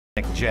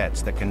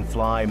jets that can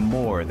fly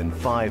more than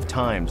 5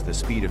 times the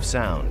speed of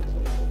sound.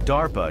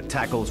 DARPA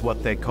tackles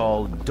what they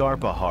call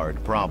DARPA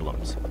hard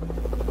problems.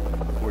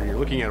 When you're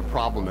looking at a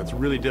problem that's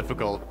really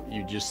difficult,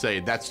 you just say,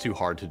 that's too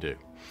hard to do.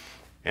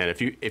 And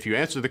if you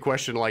answer the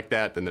question like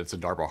that, then it's a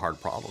DARPA hard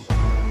problem.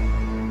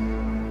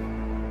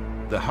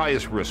 The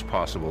highest risk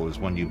possible is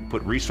when you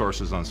put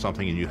resources on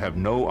something and you have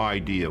no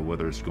idea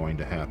whether it's going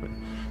to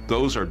happen.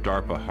 Those are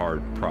DARPA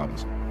hard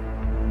problems.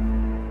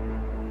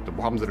 The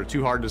problems that are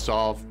too hard to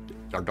solve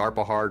are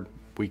DARPA hard,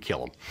 we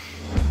kill them.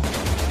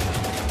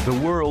 The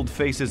world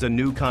faces a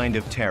new kind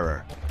of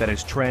terror that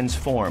has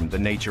transformed the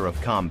nature of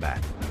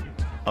combat.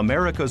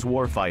 America's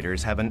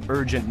warfighters have an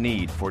urgent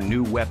need for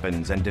new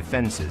weapons and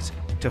defenses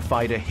to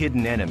fight a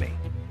hidden enemy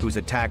whose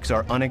attacks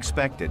are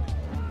unexpected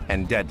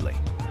and deadly.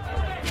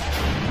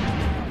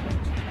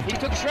 He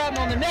took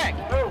shrapnel on the neck.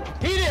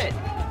 He did.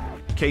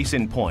 Case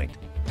in point,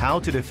 how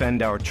to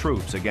defend our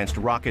troops against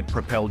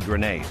rocket-propelled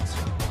grenades.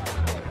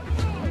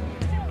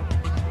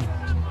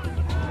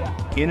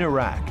 In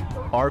Iraq,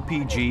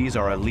 RPGs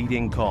are a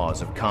leading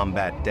cause of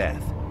combat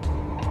death.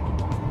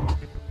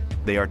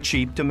 They are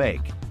cheap to make,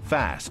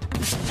 fast,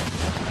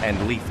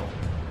 and lethal.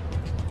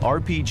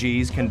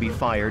 RPGs can be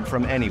fired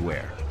from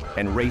anywhere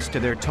and race to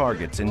their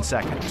targets in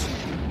seconds.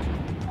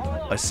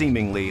 A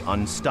seemingly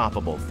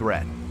unstoppable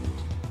threat.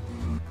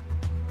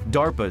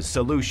 DARPA's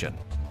solution,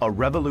 a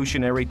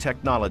revolutionary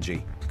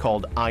technology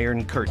called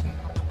Iron Curtain.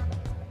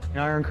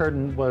 Iron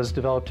Curtain was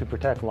developed to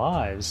protect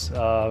lives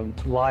of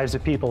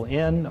people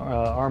in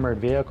armored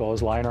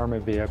vehicles, light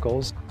armored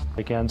vehicles,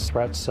 against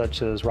threats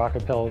such as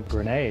rocket-propelled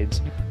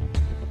grenades.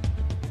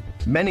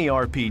 Many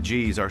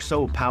RPGs are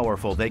so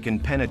powerful they can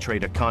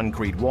penetrate a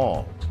concrete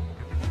wall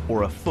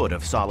or a foot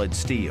of solid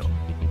steel.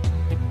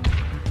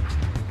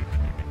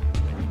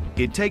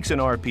 It takes an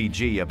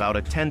RPG about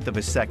 1/10 of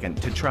a second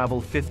to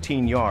travel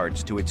 15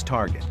 yards to its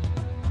target.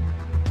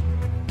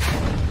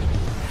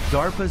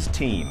 DARPA's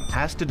team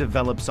has to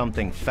develop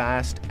something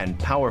fast and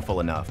powerful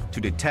enough to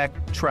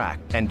detect,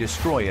 track, and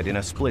destroy it in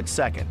a split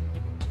second,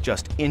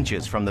 just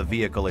inches from the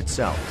vehicle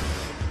itself.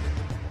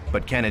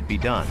 But can it be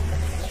done?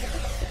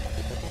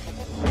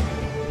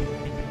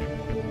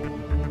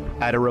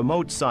 At a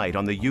remote site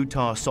on the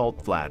Utah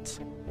Salt Flats,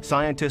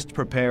 scientists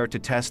prepare to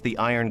test the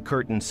Iron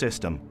Curtain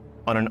system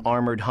on an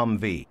armored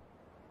Humvee.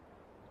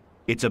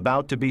 It's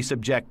about to be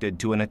subjected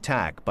to an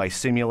attack by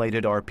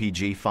simulated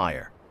RPG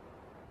fire.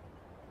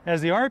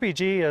 As the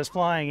RPG is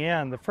flying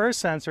in, the first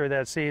sensor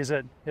that sees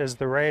it is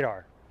the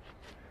radar.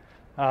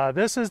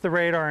 This is the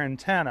radar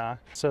antenna,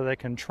 so they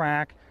can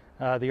track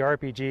the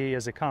RPG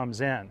as it comes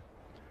in.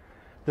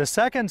 The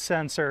second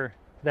sensor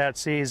that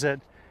sees it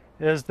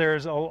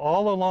is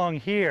all along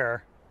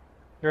here,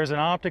 there's an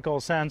optical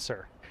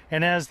sensor.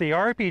 And as the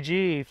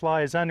RPG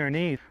flies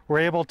underneath, we're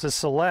able to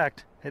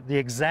select the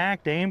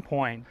exact aim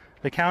point.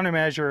 The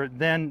countermeasure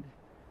then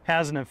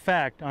has an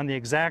effect on the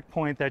exact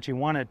point that you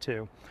want it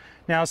to.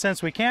 Now,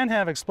 since we can't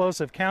have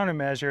explosive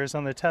countermeasures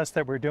on the test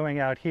that we're doing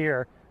out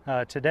here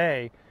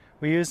today,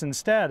 we use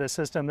instead a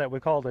system that we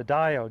call the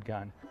diode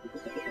gun.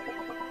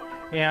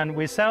 And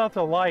we set up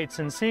the lights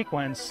in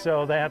sequence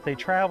so that they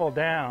travel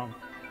down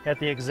at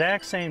the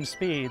exact same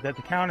speed that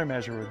the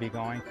countermeasure would be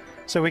going.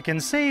 So we can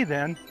see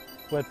then,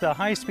 with the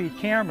high-speed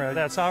camera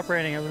that's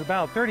operating at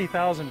about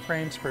 30,000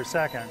 frames per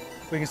second,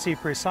 we can see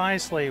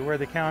precisely where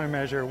the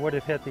countermeasure would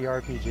have hit the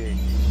RPG.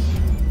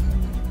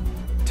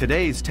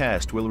 Today's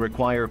test will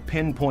require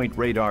pinpoint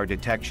radar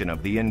detection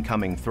of the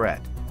incoming threat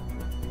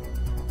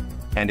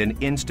and an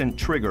instant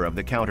trigger of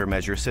the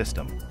countermeasure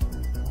system.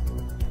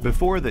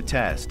 Before the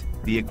test,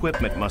 the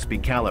equipment must be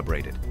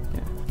calibrated.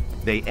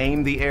 They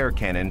aim the air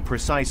cannon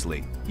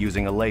precisely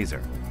using a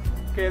laser.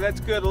 Okay, that's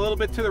good. A little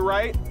bit to the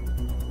right.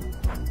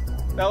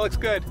 That looks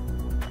good.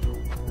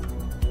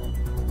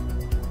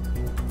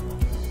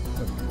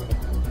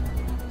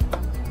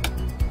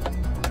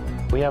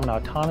 We have an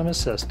autonomous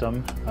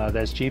system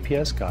that's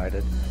GPS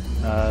guided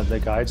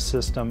that guides the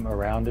system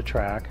around the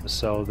track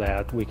so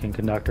that we can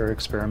conduct our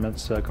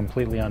experiments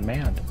completely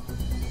unmanned.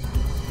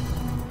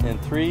 In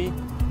 3,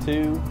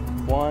 2,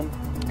 1,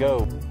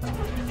 go.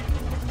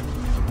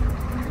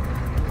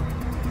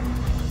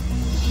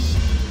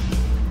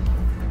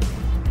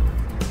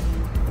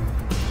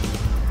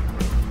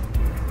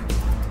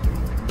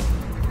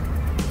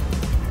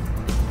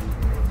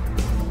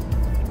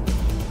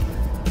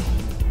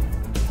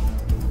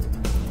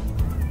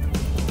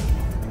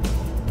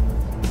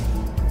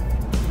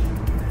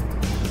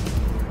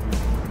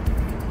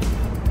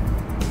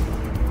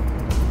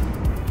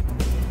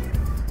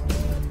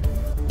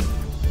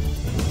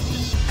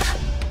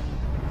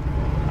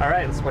 All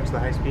right, let's watch the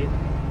high speed.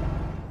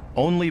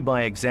 Only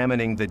by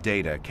examining the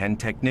data can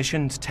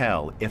technicians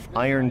tell if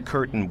Iron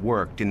Curtain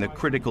worked in the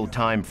critical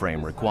time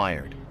frame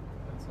required.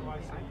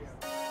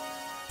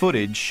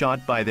 Footage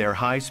shot by their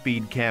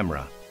high-speed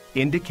camera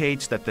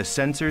indicates that the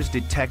sensors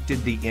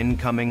detected the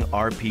incoming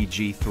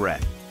RPG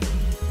threat.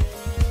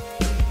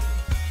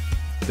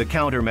 The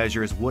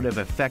countermeasures would have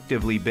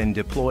effectively been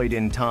deployed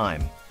in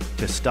time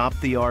to stop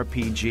the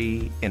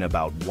RPG in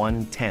about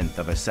 1/10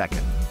 of a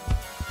second.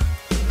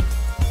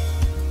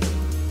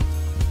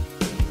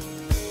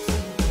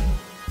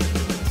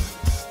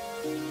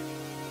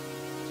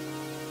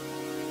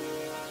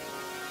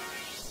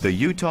 The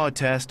Utah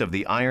test of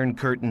the Iron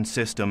Curtain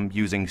system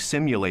using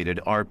simulated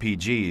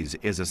RPGs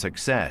is a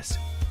success.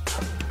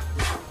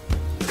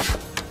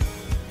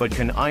 But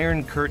can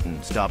Iron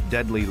Curtain stop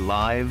deadly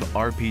live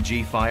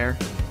RPG fire?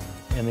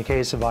 In the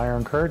case of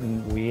Iron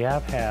Curtain, we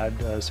have had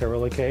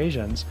several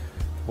occasions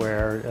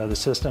where the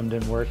system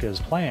didn't work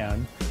as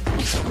planned,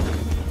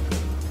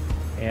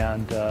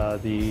 and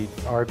the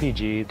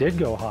RPG did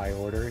go high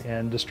order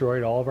and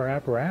destroyed all of our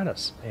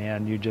apparatus.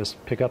 And you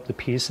just pick up the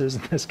pieces,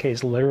 in this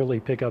case literally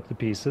pick up the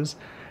pieces,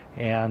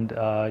 and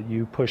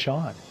you push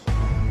on.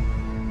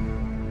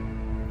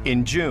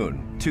 In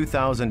June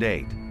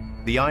 2008,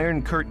 the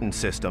Iron Curtain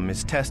system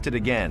is tested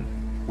again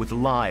with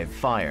live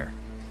fire.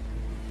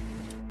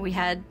 We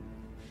had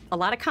a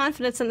lot of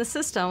confidence in the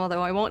system,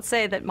 although I won't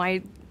say that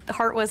my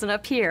heart wasn't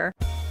up here.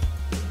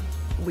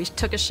 We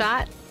took a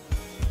shot,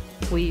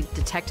 we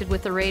detected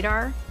with the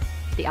radar,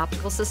 the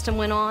optical system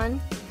went on,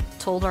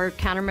 told our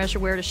countermeasure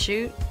where to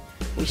shoot,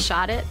 we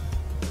shot it,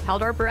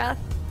 held our breath,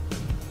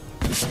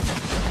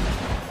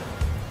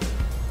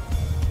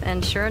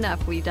 and sure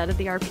enough, we deaded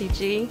the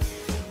RPG,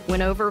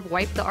 went over,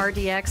 wiped the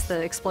RDX,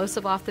 the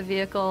explosive off the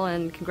vehicle,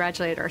 and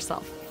congratulated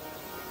ourselves.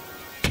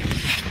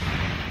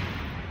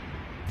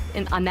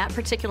 On that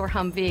particular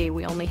Humvee,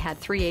 we only had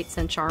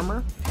 3/8"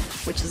 armor,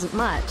 which isn't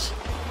much,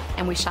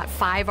 and we shot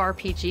 5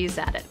 RPGs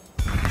at it.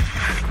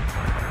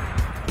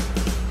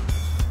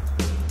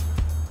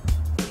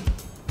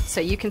 So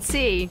you can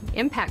see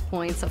impact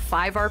points of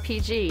 5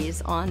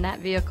 RPGs on that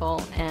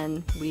vehicle,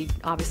 and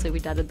obviously we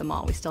deaded them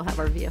all. We still have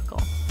our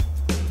vehicle.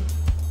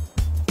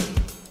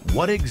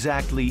 What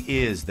exactly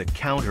is the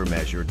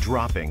countermeasure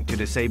dropping to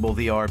disable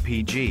the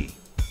RPG?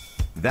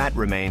 That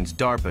remains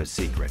DARPA's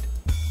secret.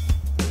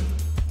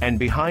 And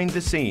behind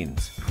the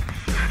scenes,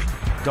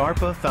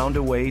 DARPA found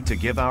a way to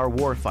give our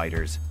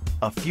warfighters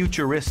a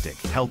futuristic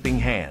helping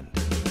hand.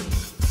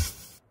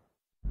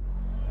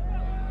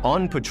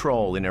 On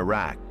patrol in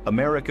Iraq,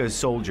 America's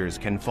soldiers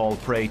can fall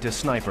prey to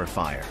sniper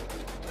fire.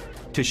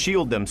 To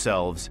shield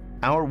themselves,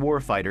 our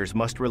warfighters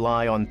must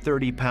rely on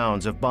 30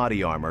 pounds of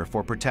body armor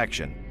for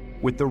protection.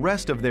 With the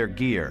rest of their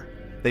gear,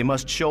 they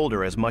must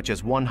shoulder as much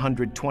as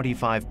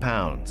 125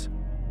 pounds.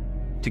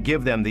 To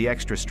give them the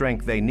extra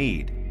strength they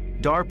need,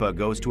 DARPA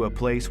goes to a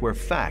place where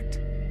fact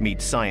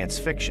meets science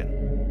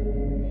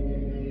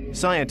fiction.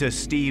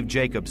 Scientist Steve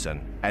Jacobson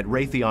at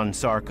Raytheon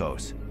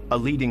Sarcos, a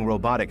leading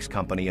robotics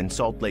company in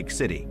Salt Lake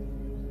City,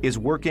 is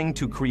working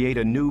to create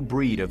a new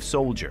breed of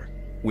soldier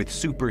with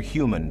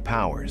superhuman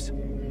powers.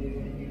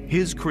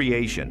 His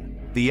creation,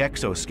 the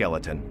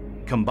exoskeleton,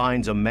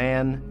 combines a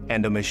man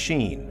and a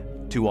machine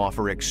to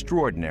offer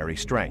extraordinary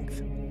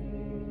strength.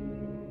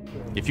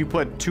 If you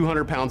put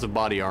 200 pounds of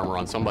body armor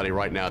on somebody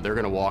right now, they're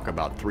going to walk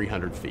about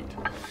 300 feet.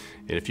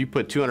 And if you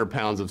put 200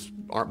 pounds of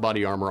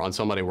body armor on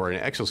somebody wearing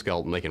an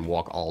exoskeleton, they can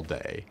walk all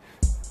day.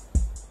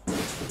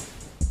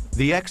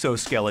 The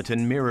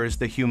exoskeleton mirrors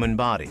the human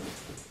body.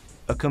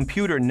 A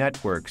computer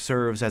network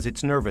serves as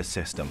its nervous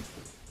system.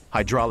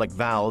 Hydraulic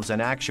valves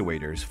and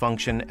actuators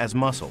function as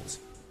muscles.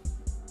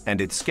 And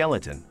its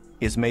skeleton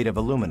is made of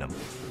aluminum.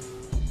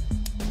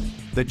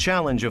 The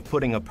challenge of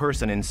putting a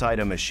person inside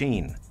a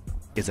machine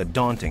is a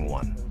daunting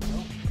one.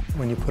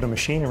 When you put a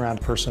machine around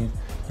a person,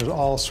 there's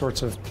all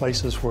sorts of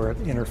places where it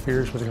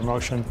interferes with your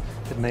motion.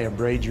 It may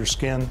abrade your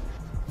skin.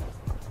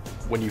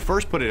 When you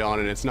first put it on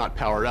and it's not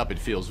powered up, it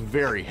feels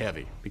very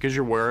heavy because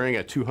you're wearing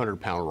a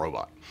 200-pound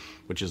robot,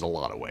 which is a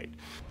lot of weight.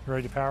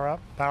 Ready to power up?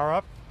 Power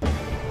up.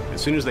 As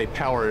soon as they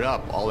power it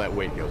up, all that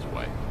weight goes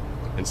away.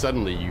 And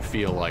suddenly you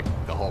feel like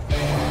the Hulk.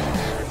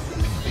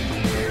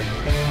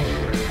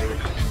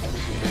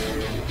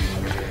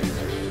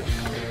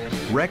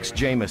 Rex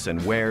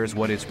Jameson wears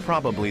what is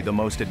probably the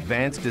most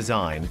advanced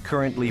design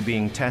currently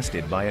being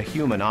tested by a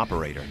human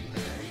operator.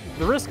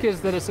 The risk is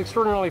that it's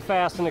extraordinarily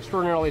fast and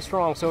extraordinarily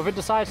strong, so if it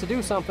decides to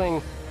do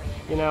something,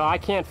 I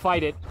can't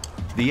fight it.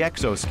 The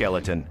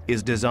exoskeleton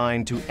is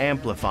designed to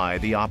amplify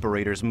the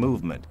operator's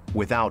movement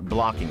without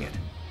blocking it,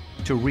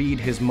 to read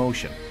his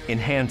motion,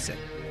 enhance it,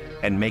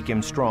 and make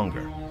him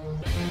stronger.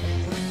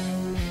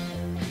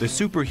 The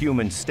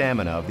superhuman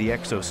stamina of the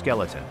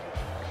exoskeleton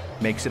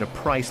makes it a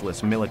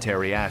priceless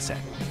military asset.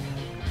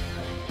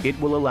 It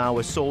will allow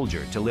a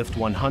soldier to lift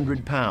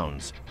 100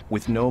 pounds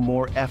with no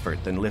more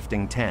effort than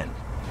lifting 10.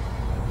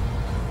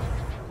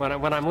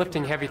 When I'm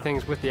lifting heavy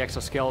things with the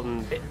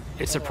exoskeleton,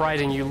 it's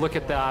surprising. You look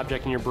at the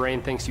object and your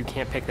brain thinks you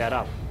can't pick that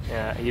up.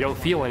 You don't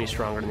feel any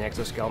stronger than the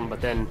exoskeleton, but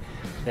then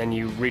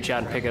you reach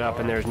out and pick it up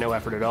and there's no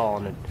effort at all,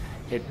 and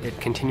it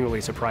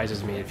continually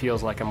surprises me. It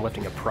feels like I'm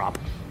lifting a prop.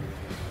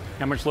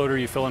 How much load are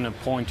you feeling in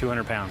pulling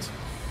 200 pounds?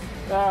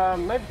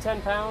 Maybe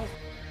 10 pounds.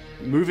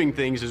 Moving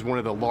things is one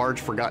of the large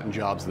forgotten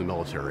jobs in the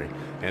military,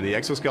 and the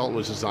exoskeleton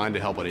was designed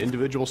to help an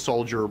individual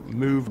soldier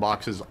move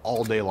boxes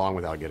all day long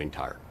without getting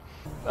tired.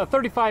 A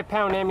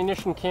 35-pound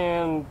ammunition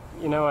can,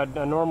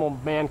 a normal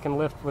man can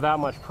lift without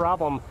much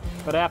problem,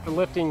 but after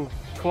lifting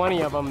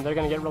 20 of them, they're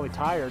going to get really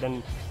tired,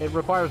 and it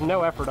requires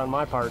no effort on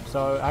my part,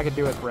 so I could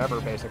do it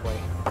forever, basically.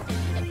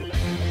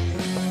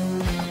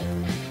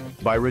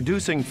 By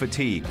reducing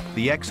fatigue,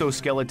 the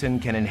exoskeleton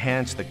can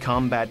enhance the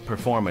combat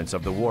performance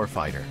of the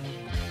warfighter.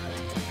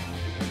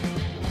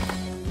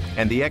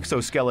 And the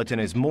exoskeleton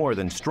is more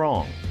than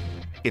strong.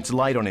 It's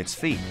light on its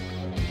feet.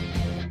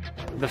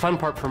 The fun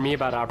part for me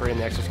about operating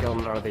the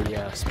exoskeleton are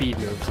the speed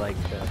moves,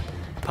 like the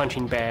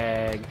punching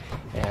bag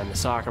and the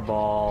soccer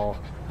ball.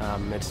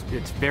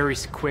 It's very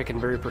quick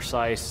and very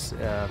precise,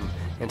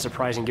 and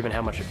surprising given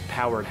how much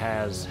power it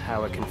has,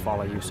 how it can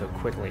follow you so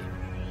quickly.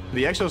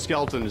 The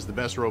exoskeleton is the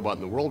best robot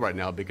in the world right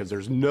now because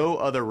there's no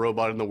other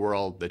robot in the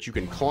world that you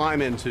can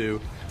climb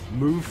into,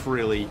 move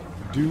freely,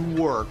 do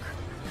work,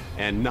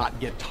 and not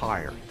get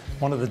tired.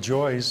 One of the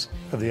joys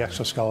of the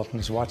exoskeleton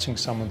is watching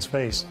someone's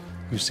face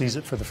who sees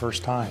it for the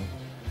first time.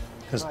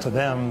 Because to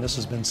them, this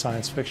has been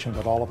science fiction,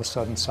 but all of a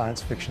sudden science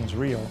fiction's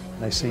real.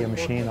 They see a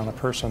machine on a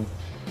person,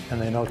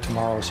 and they know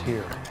tomorrow's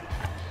here.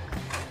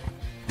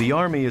 The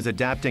Army is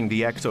adapting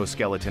the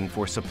exoskeleton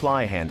for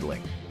supply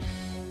handling,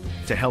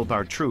 to help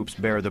our troops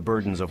bear the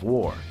burdens of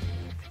war.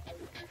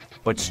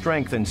 But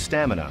strength and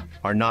stamina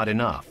are not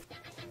enough.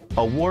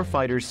 A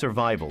warfighter's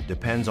survival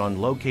depends on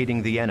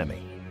locating the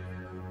enemy.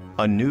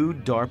 A new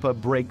DARPA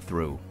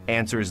breakthrough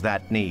answers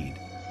that need.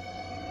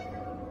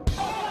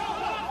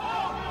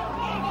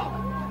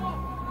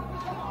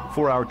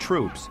 For our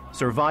troops,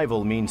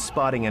 survival means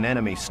spotting an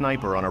enemy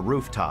sniper on a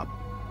rooftop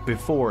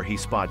before he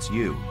spots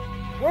you.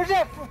 Where's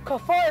that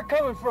fire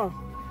coming from?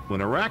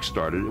 When Iraq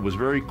started, it was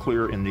very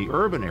clear in the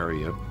urban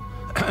area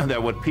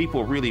that what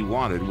people really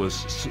wanted was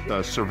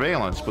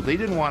surveillance, but they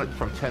didn't want it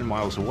from 10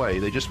 miles away.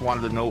 They just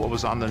wanted to know what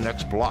was on the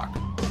next block.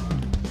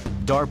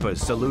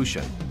 DARPA's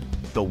solution,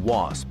 the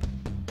WASP.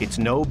 It's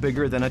no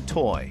bigger than a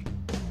toy,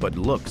 but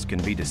looks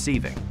can be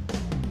deceiving.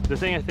 The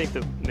thing I think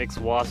that makes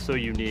WASP so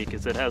unique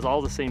is it has all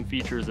the same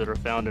features that are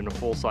found in a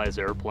full-size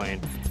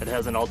airplane. It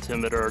has an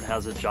altimeter, it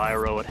has a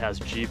gyro, it has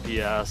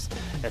GPS,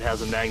 it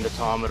has a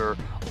magnetometer.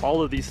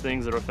 All of these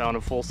things that are found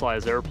in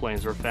full-size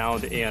airplanes are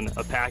found in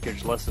a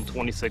package less than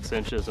 26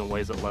 inches and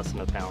weighs at less than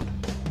a pound.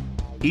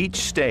 Each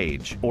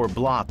stage or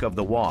block of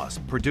the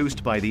WASP,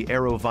 produced by the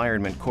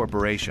AeroVironment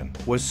Corporation,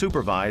 was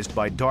supervised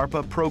by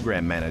DARPA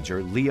Program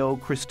Manager Leo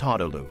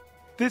Christodoulou.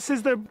 This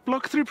is the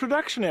Block 3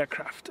 production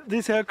aircraft.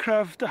 This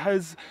aircraft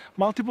has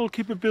multiple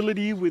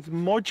capability with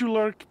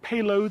modular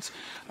payloads,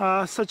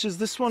 such as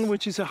this one,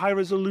 which is a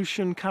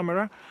high-resolution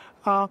camera.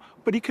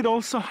 But it could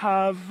also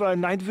have a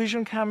night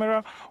vision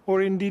camera,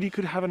 or indeed it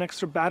could have an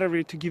extra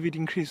battery to give it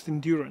increased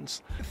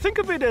endurance. Think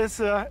of it as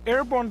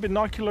airborne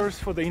binoculars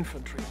for the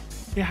infantry.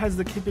 It has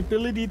the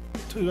capability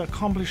to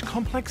accomplish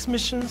complex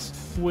missions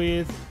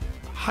with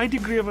high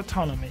degree of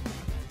autonomy.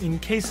 In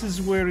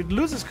cases where it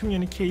loses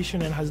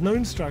communication and has no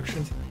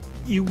instructions,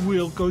 it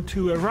will go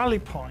to a rally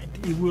point.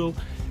 It will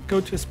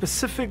go to a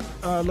specific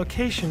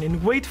location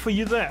and wait for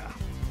you there.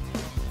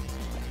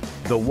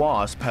 The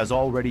WASP has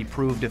already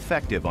proved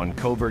effective on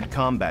covert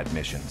combat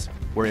missions,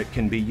 where it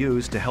can be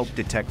used to help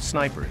detect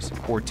snipers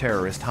or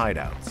terrorist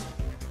hideouts.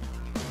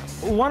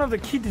 One of the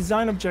key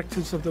design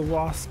objectives of the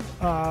WASP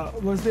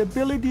was the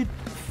ability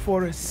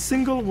for a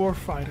single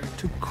warfighter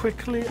to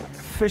quickly,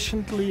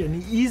 efficiently,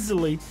 and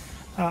easily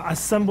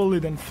assemble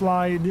it and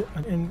fly it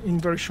in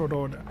very short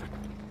order.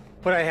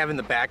 What I have in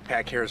the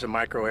backpack here is a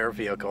micro air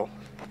vehicle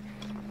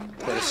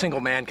that a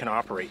single man can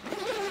operate.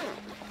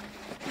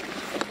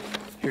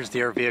 Here's the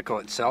air vehicle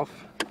itself.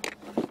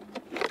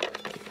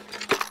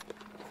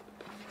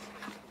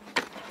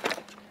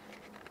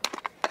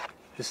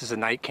 This is a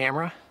night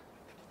camera.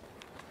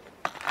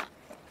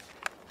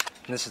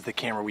 And this is the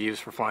camera we use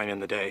for flying in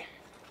the day.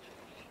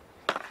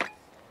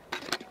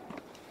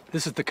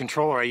 This is the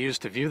controller I use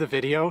to view the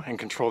video and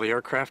control the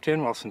aircraft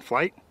in whilst in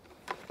flight.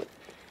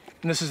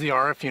 And this is the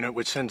RF unit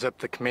which sends up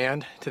the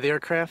command to the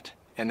aircraft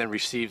and then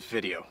receives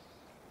video.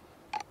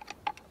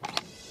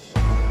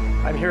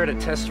 I'm here at a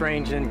test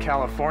range in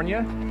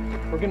California.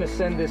 We're going to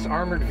send this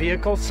armored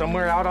vehicle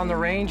somewhere out on the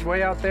range,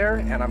 way out there,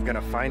 and I'm going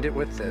to find it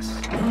with this.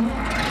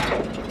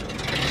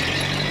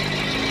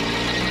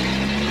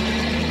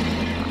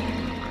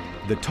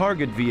 The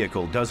target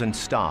vehicle doesn't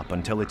stop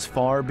until it's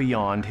far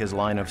beyond his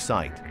line of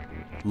sight,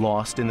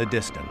 lost in the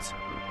distance.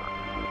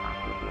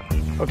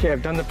 Okay,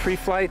 I've done the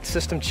pre-flight,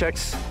 system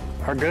checks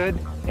are good,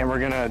 and we're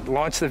going to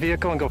launch the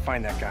vehicle and go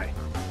find that guy.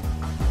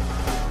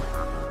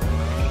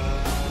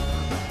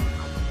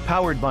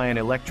 Powered by an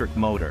electric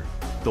motor,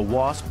 the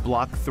WASP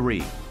Block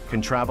 3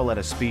 can travel at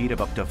a speed of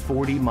up to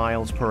 40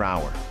 miles per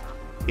hour.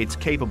 It's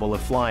capable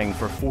of flying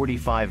for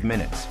 45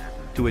 minutes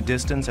to a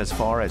distance as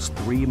far as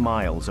 3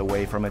 miles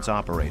away from its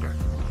operator.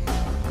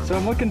 So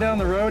I'm looking down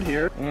the road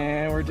here,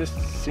 and we're just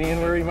seeing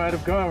where he might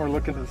have gone. We're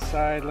looking to the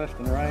side, left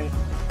and right.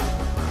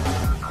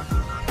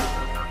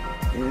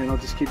 And I'll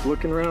just keep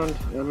looking around.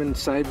 I'm in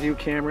side view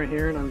camera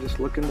here, and I'm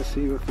just looking to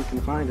see if we can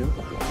find him.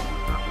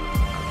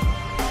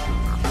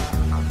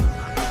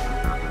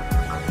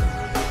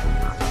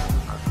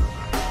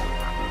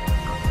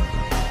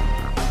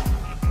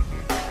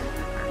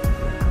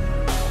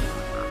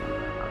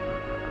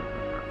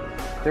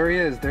 There he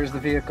is, there's the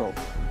vehicle.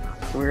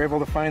 So we were able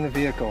to find the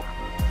vehicle.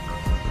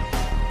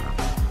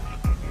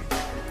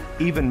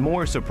 Even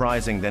more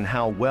surprising than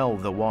how well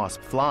the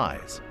Wasp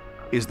flies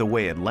is the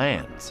way it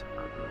lands.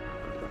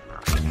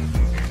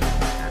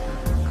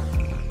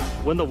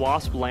 When the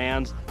Wasp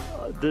lands,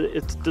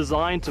 it's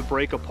designed to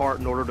break apart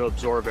in order to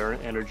absorb air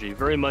energy,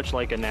 very much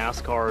like a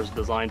NASCAR is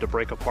designed to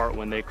break apart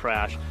when they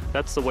crash.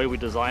 That's the way we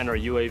design our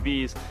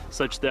UAVs,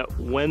 such that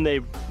when they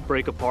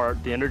break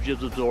apart, the energy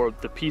is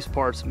absorbed, the piece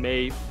parts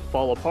may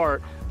fall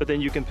apart, but then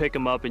you can pick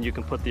them up and you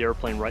can put the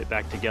airplane right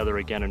back together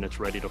again and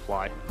it's ready to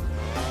fly.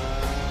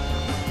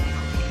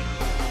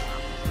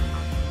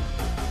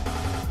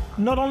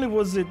 Not only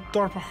was it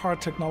DARPA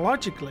hard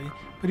technologically,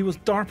 but it was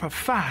DARPA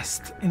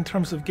fast in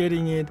terms of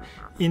getting it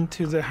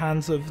into the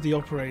hands of the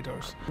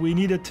operators. We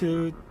needed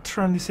to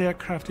turn this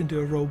aircraft into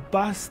a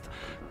robust,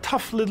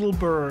 tough little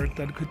bird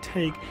that could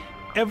take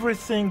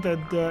everything that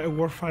a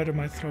warfighter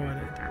might throw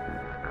at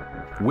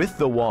it. With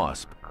the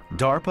Wasp,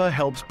 DARPA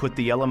helps put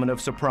the element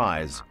of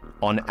surprise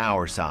on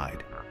our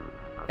side.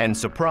 And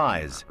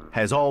surprise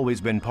has always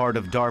been part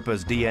of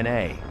DARPA's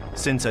DNA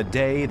since a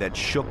day that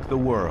shook the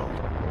world.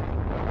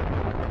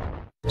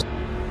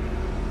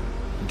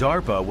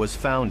 DARPA was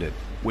founded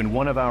when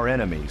one of our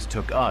enemies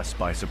took us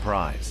by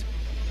surprise.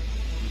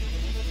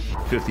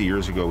 50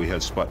 years ago, we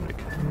had Sputnik,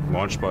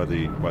 launched by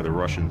the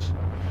Russians,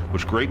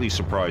 which greatly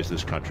surprised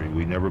this country.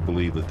 We never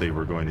believed that they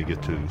were going to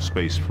get to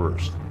space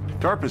first.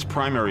 DARPA's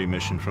primary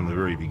mission from the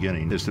very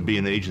beginning is to be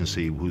an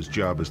agency whose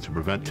job is to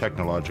prevent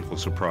technological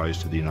surprise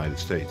to the United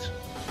States.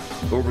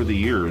 Over the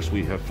years,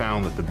 we have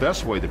found that the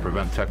best way to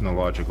prevent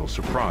technological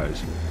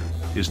surprise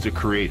is to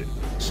create it.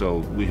 So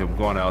we have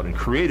gone out and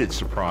created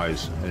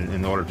surprise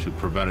in order to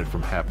prevent it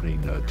from happening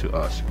to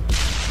us.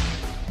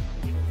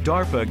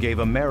 DARPA gave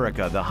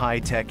America the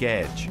high-tech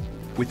edge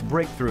with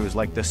breakthroughs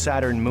like the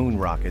Saturn moon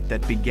rocket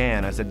that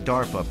began as a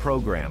DARPA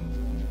program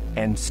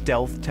and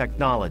stealth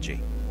technology.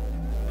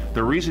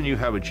 The reason you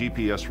have a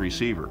GPS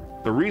receiver,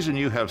 the reason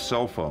you have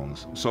cell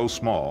phones so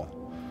small,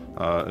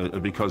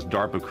 because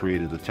DARPA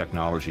created the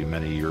technology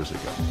many years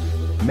ago.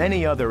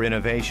 Many other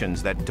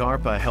innovations that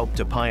DARPA helped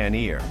to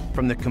pioneer,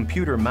 from the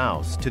computer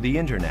mouse to the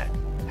internet,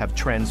 have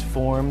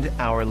transformed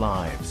our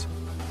lives.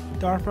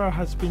 DARPA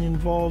has been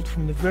involved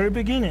from the very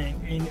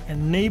beginning in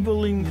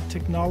enabling the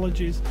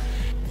technologies.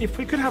 If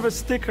we could have a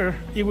sticker,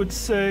 it would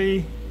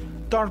say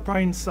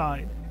DARPA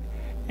inside.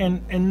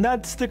 And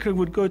that sticker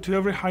would go to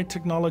every high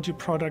technology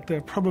product there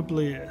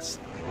probably is.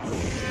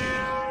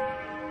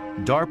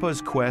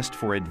 DARPA's quest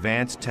for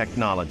advanced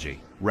technology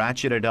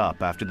ratcheted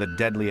up after the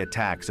deadly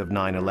attacks of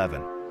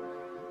 9/11.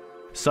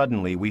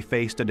 Suddenly, we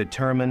faced a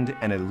determined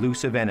and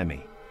elusive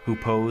enemy who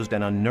posed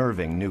an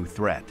unnerving new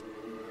threat.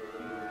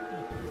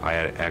 I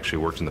had actually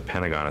worked in the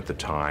Pentagon at the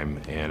time,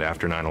 and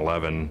after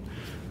 9/11,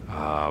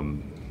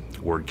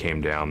 word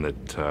came down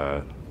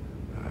that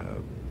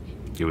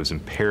it was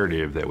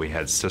imperative that we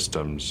had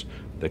systems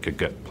that could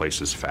get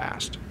places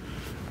fast,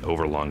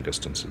 over long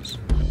distances.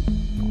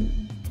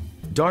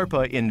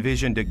 DARPA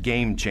envisioned a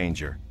game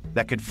changer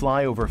that could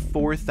fly over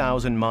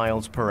 4,000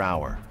 miles per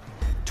hour,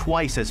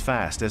 twice as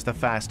fast as the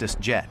fastest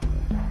jet.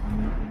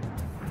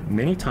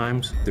 Many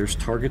times there's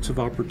targets of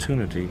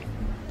opportunity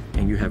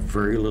and you have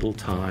very little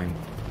time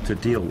to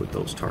deal with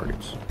those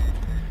targets.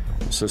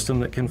 A system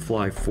that can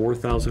fly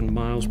 4,000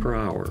 miles per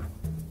hour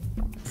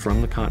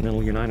from the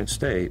continental United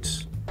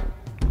States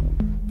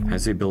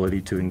has the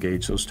ability to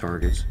engage those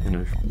targets in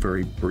a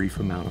very brief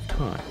amount of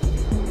time.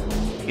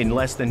 In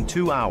less than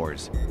 2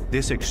 hours,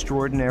 this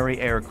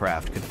extraordinary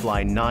aircraft could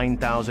fly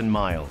 9,000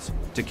 miles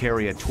to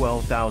carry a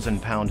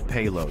 12,000-pound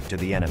payload to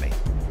the enemy.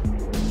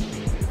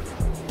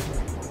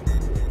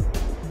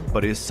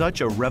 But is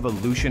such a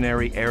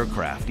revolutionary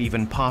aircraft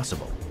even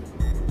possible?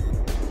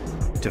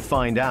 To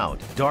find out,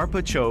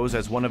 DARPA chose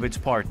as one of its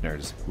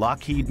partners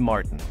Lockheed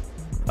Martin,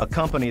 a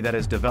company that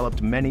has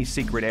developed many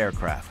secret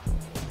aircraft,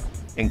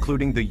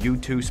 including the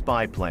U-2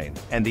 spy plane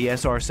and the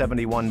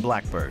SR-71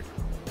 Blackbird,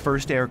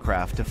 first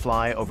aircraft to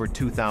fly over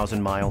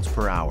 2,000 miles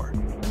per hour.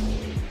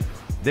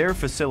 Their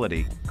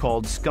facility,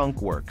 called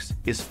Skunk Works,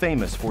 is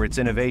famous for its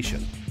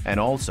innovation and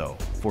also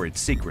for its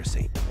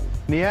secrecy.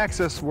 The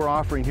access we're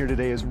offering here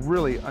today is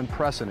really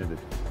unprecedented.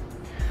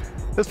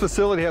 This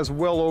facility has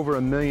well over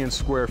 1 million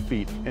square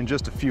feet and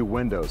just a few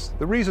windows.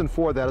 The reason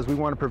for that is we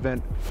want to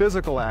prevent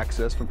physical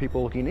access from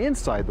people looking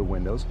inside the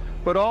windows,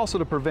 but also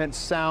to prevent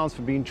sounds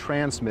from being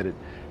transmitted,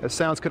 as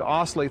sounds could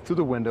oscillate through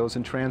the windows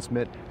and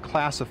transmit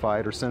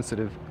classified or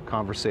sensitive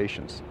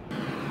conversations.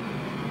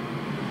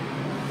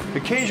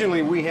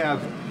 Occasionally we have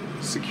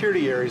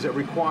security areas that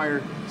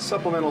require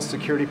supplemental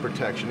security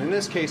protection. In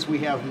this case, we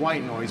have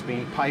white noise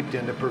being piped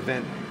in to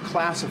prevent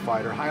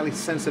classified or highly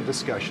sensitive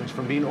discussions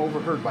from being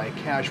overheard by a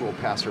casual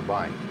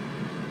passerby.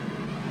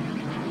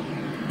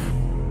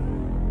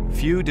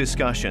 Few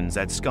discussions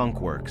at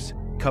Skunk Works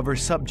cover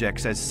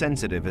subjects as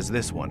sensitive as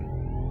this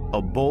one,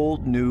 a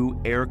bold new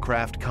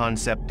aircraft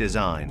concept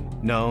design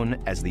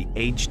known as the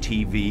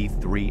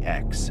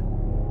HTV-3X.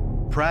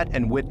 Pratt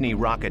 & Whitney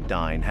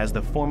Rocketdyne has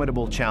the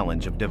formidable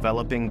challenge of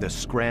developing the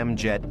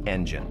scramjet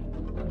engine.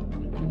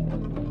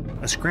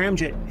 A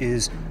scramjet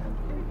is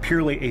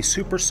purely a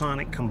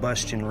supersonic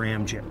combustion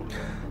ramjet.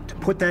 To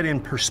put that in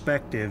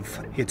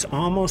perspective, it's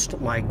almost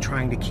like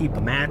trying to keep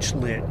a match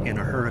lit in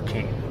a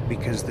hurricane,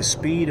 because the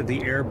speed of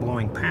the air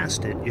blowing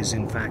past it is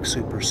in fact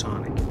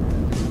supersonic.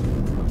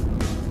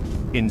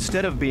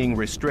 Instead of being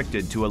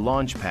restricted to a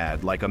launch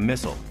pad like a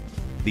missile,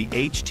 the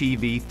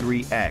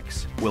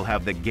HTV-3X will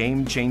have the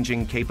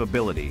game-changing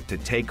capability to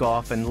take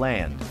off and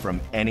land from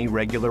any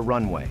regular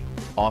runway,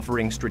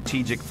 offering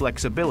strategic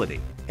flexibility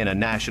in a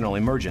national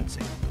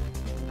emergency.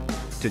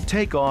 To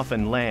take off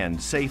and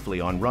land safely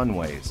on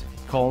runways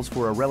calls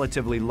for a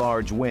relatively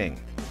large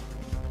wing,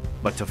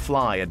 but to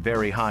fly at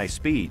very high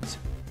speeds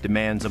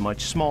demands a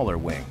much smaller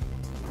wing.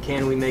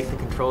 Can we make the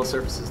control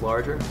surfaces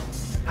larger?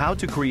 How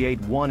to create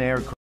one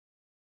aircraft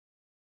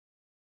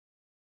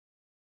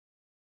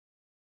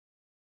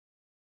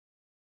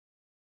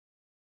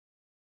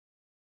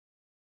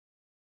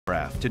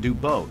to do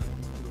both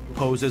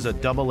poses a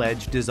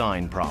double-edged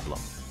design problem.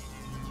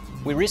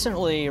 We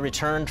recently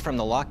returned from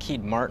the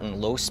Lockheed Martin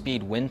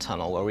low-speed wind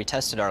tunnel where we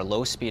tested our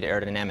low-speed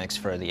aerodynamics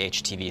for the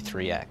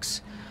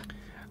HTV-3X.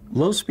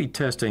 Low-speed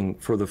testing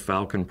for the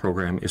Falcon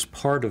program is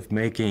part of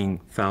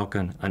making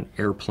Falcon an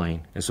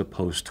airplane as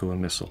opposed to a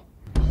missile.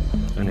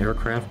 An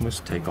aircraft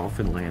must take off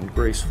and land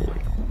gracefully,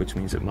 which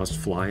means it must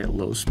fly at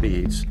low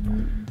speeds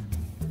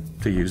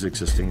to use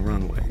existing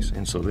runways.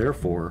 And so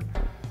therefore,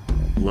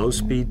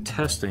 low-speed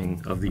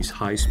testing of these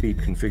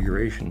high-speed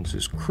configurations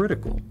is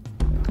critical.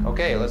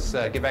 Okay, let's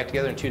get back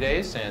together in 2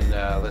 days and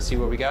let's see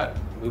what we got.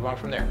 Move on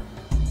from there.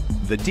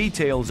 The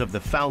details of the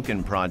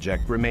Falcon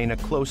project remain a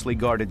closely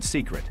guarded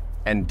secret,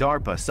 and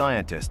DARPA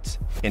scientists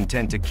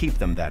intend to keep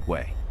them that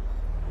way.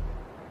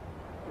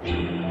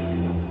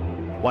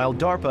 While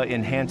DARPA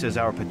enhances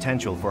our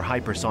potential for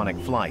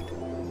hypersonic flight,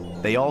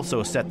 they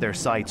also set their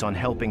sights on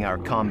helping our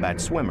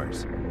combat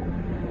swimmers.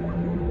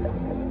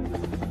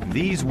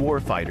 These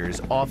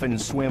warfighters often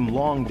swim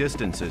long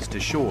distances to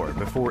shore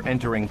before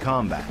entering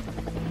combat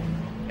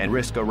and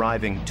risk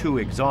arriving too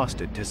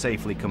exhausted to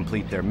safely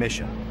complete their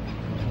mission.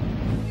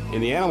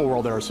 In the animal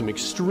world, there are some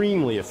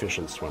extremely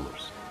efficient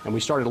swimmers. And we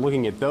started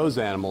looking at those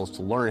animals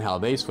to learn how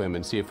they swim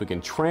and see if we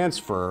can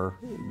transfer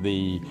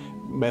the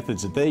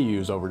methods that they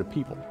use over to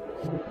people.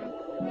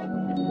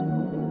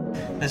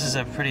 This is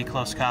a pretty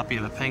close copy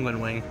of a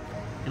penguin wing,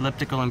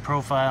 elliptical in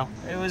profile.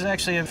 It was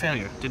actually a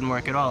failure. Didn't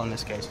work at all in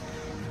this case.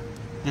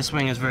 This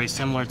wing is very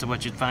similar to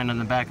what you'd find on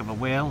the back of a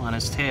whale on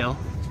its tail.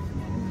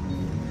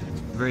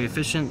 Very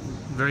efficient,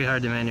 very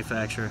hard to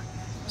manufacture,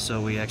 so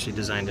we actually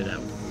designed it out.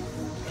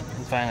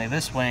 And finally,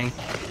 this wing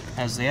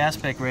has the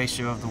aspect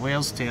ratio of the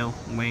whale's tail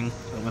wing,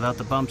 but without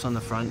the bumps on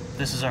the front.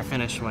 This is our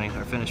finished wing,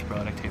 our finished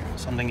product here.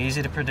 Something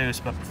easy to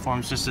produce, but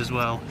performs just as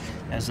well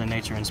as the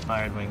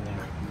nature-inspired wing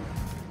there.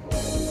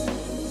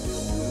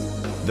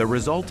 The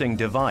resulting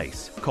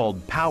device,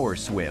 called Power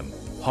Swim,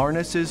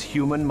 harnesses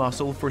human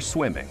muscle for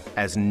swimming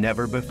as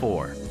never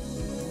before.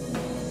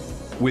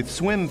 With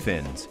swim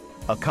fins,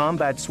 a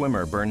combat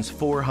swimmer burns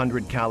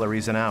 400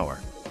 calories an hour,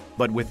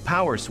 but with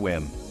Power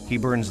Swim, he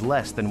burns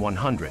less than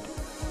 100.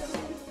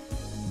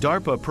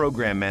 DARPA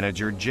program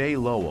manager Jay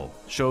Lowell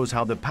shows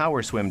how the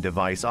Power Swim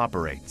device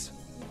operates.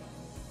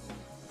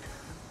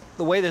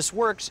 The way this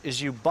works is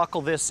you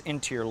buckle this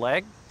into your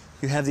leg.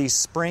 You have these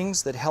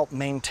springs that help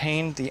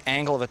maintain the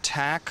angle of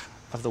attack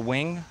of the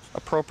wing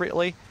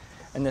appropriately,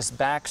 and this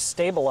back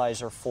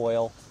stabilizer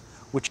foil,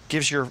 which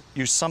gives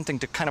you something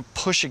to kind of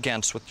push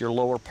against with your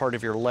lower part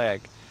of your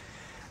leg.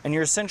 And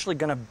you're essentially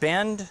going to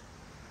bend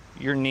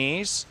your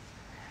knees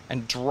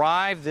and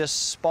drive this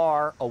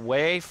spar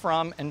away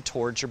from and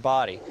towards your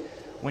body.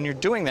 When you're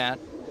doing that,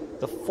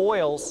 the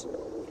foils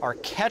are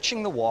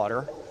catching the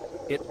water.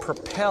 It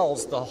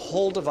propels the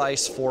whole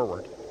device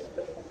forward.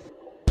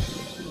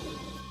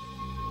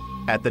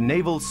 At the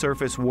Naval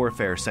Surface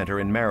Warfare Center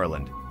in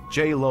Maryland,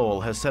 Jay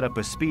Lowell has set up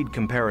a speed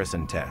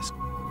comparison test.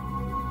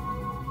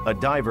 A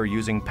diver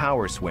using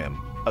Power Swim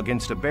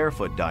against a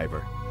barefoot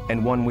diver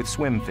and one with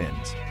swim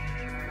fins.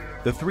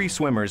 The three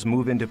swimmers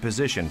move into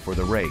position for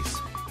the race.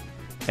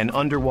 An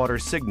underwater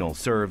signal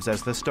serves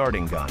as the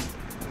starting gun.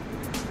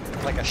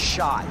 Like a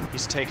shot,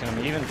 he's taking them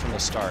even from the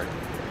start.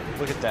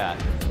 Look at that.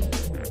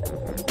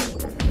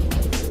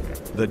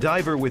 The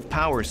diver with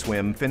Power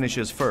Swim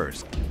finishes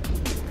first.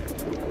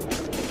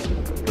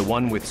 The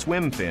one with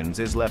swim fins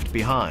is left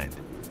behind.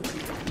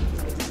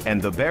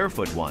 And the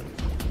barefoot one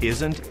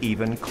isn't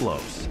even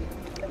close.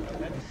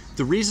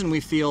 The reason we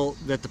feel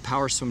that the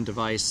Power Swim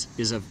device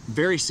is a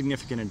very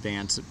significant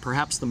advance,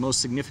 perhaps the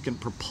most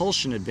significant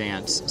propulsion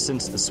advance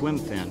since the swim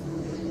fin,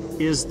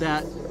 is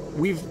that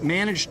we've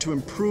managed to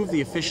improve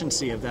the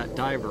efficiency of that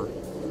diver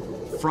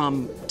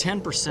from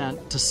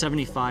 10% to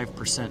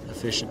 75%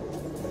 efficient.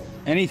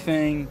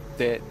 Anything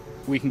that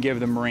we can give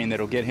the Marine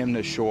that'll get him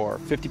to shore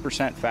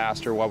 50%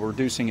 faster while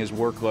reducing his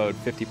workload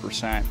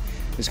 50%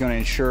 is going to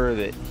ensure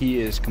that he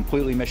is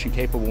completely mission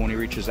capable when he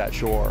reaches that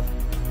shore.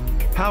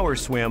 Power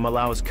Swim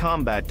allows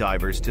combat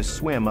divers to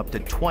swim up to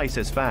twice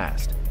as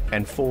fast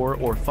and 4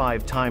 or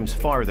 5 times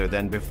farther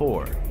than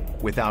before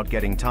without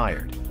getting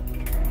tired.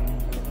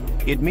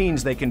 It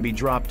means they can be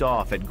dropped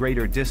off at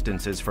greater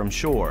distances from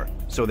shore,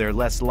 so they're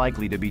less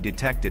likely to be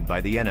detected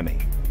by the enemy.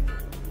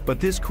 But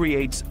this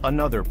creates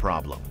another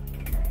problem.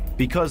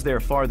 Because they're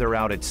farther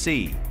out at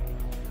sea,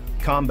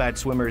 combat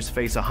swimmers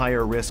face a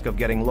higher risk of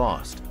getting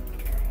lost,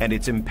 and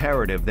it's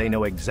imperative they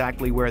know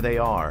exactly where they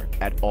are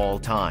at all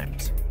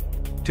times.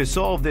 To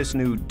solve this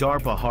new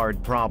DARPA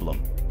hard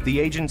problem, the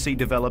agency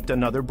developed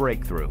another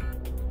breakthrough,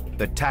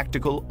 the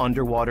Tactical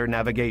Underwater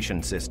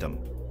Navigation System,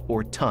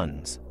 or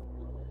TUNS.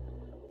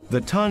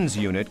 The TUNS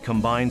unit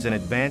combines an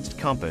advanced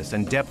compass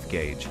and depth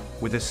gauge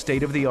with a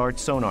state-of-the-art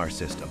sonar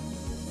system,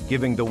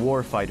 giving the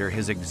warfighter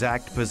his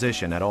exact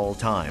position at all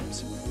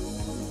times.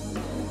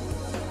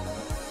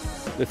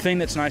 The thing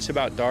that's nice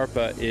about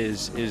DARPA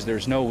is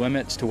there's no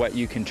limits to what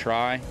you can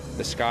try.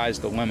 The sky's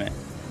the limit,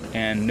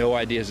 and no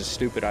idea is a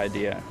stupid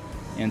idea.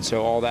 And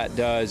so all that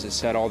does is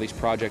set all these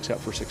projects up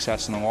for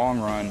success in the long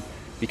run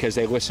because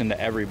they listen to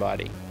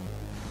everybody.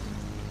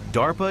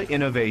 DARPA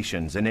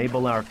innovations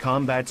enable our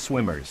combat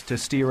swimmers to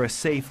steer a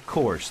safe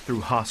course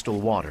through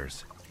hostile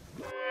waters.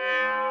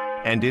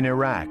 And in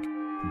Iraq,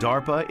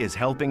 DARPA is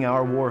helping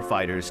our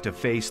warfighters to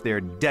face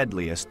their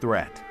deadliest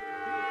threat.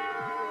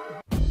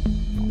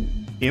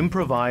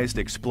 Improvised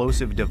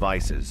explosive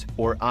devices,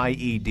 or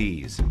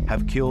IEDs,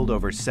 have killed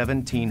over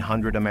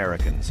 1,700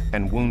 Americans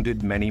and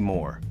wounded many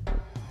more.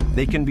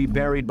 They can be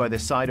buried by the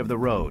side of the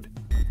road,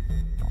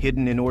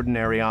 hidden in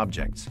ordinary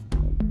objects,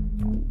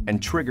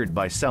 and triggered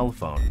by cell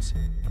phones.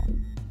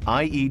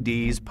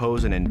 IEDs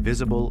pose an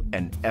invisible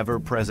and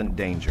ever-present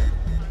danger.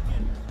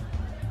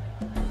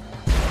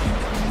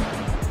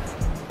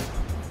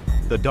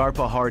 The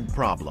DARPA hard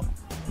problem: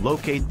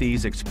 locate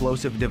these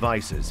explosive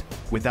devices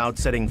without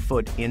setting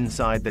foot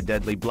inside the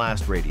deadly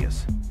blast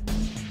radius.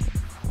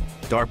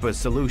 DARPA's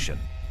solution: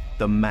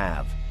 the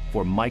MAV,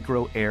 for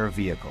Micro Air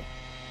Vehicle.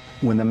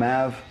 When the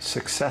MAV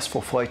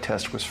successful flight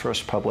test was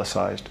first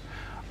publicized,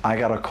 I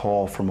got a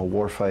call from a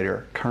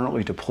warfighter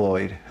currently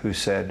deployed who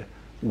said,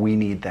 "We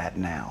need that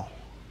now."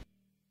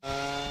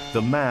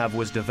 The MAV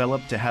was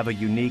developed to have a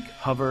unique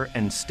hover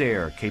and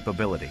stare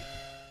capability.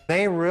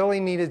 They really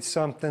needed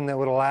something that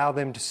would allow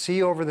them to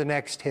see over the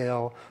next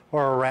hill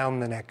or around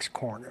the next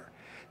corner.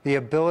 The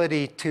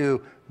ability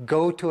to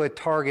go to a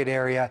target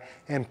area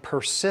and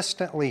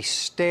persistently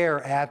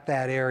stare at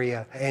that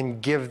area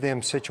and give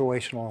them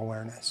situational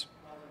awareness.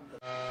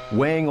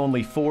 Weighing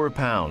only 4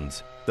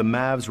 pounds, the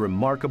MAV's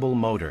remarkable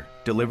motor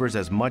delivers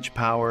as much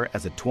power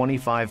as a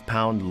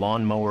 25-pound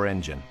lawnmower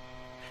engine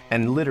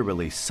and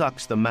literally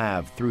sucks the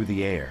MAV through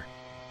the air.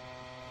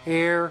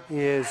 Air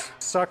is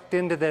sucked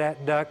into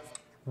that duct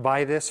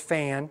by this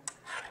fan.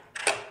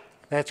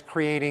 That's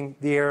creating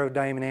the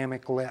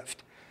aerodynamic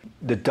lift.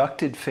 The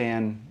ducted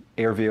fan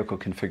air vehicle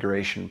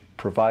configuration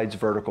provides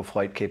vertical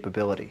flight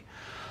capability.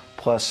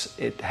 Plus,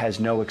 it has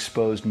no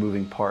exposed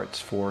moving parts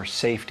for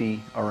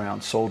safety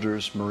around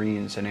soldiers,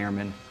 Marines, and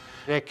airmen.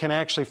 It can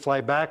actually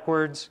fly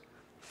backwards,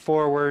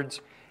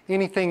 forwards,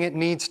 anything it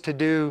needs to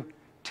do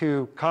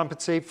to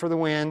compensate for the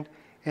wind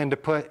and to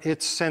put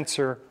its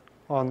sensor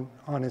on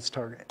its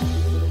target.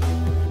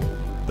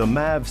 The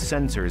MAV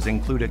sensors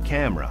include a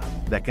camera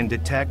that can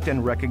detect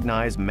and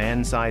recognize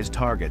man-sized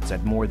targets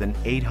at more than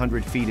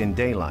 800 feet in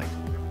daylight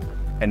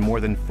and more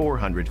than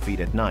 400 feet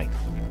at night.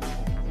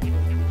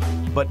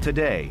 But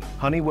today,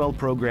 Honeywell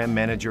Program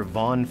Manager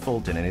Vaughn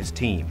Fulton and his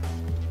team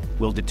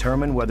will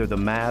determine whether the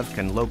MAV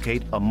can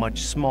locate a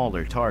much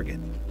smaller target,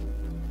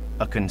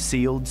 a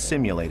concealed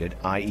simulated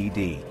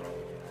IED.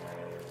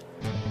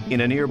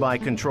 In a nearby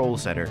control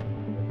center,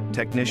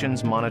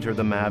 technicians monitor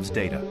the MAV's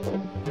data.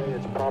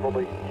 It's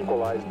probably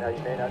equalized now.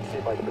 You may not see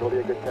much, but it'll be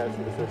a good test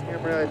of the system.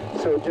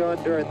 So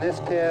John, during this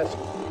test,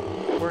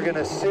 we're going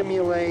to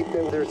simulate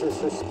that there's a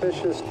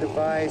suspicious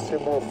device,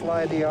 and we'll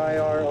fly the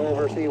IR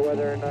over, see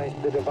whether or not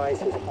the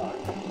device is hot.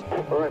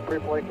 All right,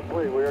 pre-flight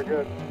complete. We are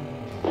good.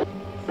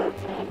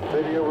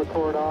 Video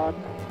record on.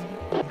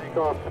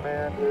 Takeoff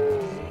command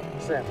is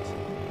sent.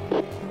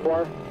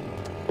 4,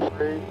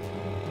 3,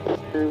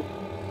 2,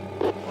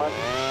 1.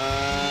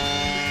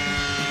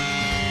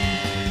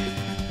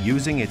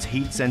 Using its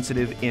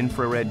heat-sensitive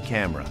infrared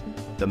camera,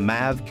 the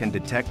MAV can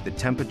detect the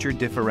temperature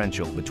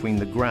differential between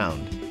the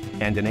ground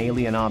and an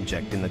alien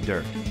object in the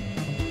dirt.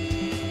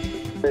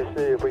 Let's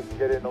see if we can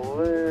get in a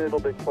little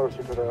bit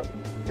closer to the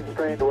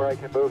constraint where I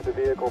can move the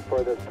vehicle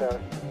for this test.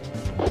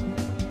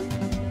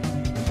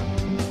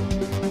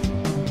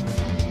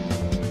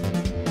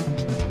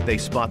 They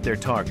spot their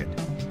target.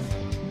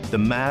 The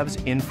MAV's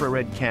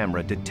infrared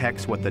camera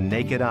detects what the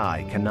naked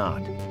eye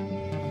cannot.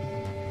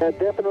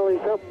 Definitely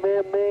something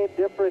man-made,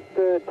 different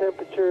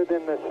temperature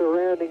than the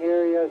surrounding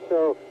area,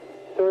 so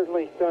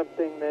certainly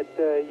something that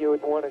you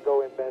would want to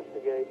go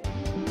investigate.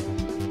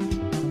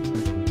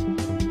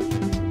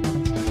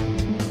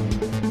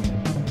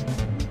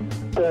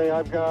 Okay,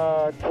 I've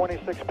got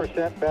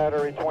 26%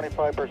 battery,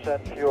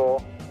 25%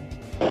 fuel.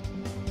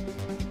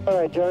 All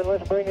right, John,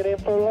 let's bring it in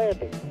for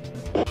landing.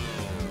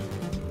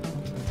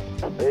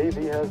 The AV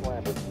has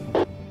landed.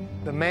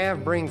 The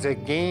MAV brings a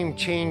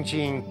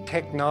game-changing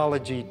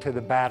technology to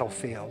the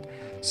battlefield.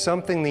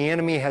 something the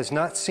enemy has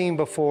not seen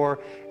before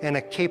and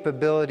a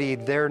capability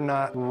they're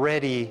not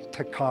ready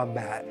to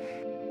combat.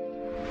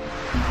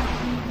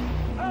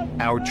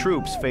 Our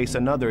troops face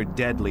another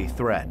deadly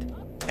threat,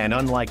 and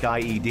unlike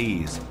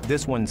IEDs,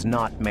 this one's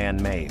not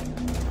man-made.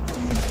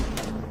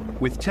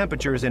 With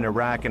temperatures in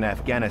Iraq and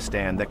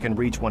Afghanistan that can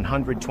reach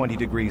 120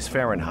 degrees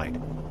Fahrenheit,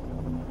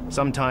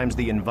 sometimes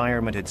the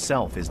environment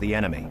itself is the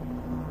enemy.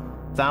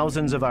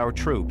 Thousands of our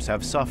troops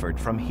have suffered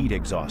from heat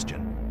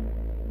exhaustion.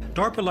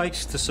 DARPA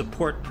likes to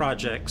support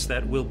projects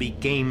that will be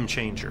game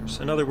changers.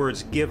 In other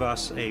words, give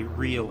us a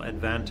real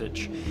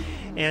advantage.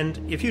 And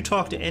if you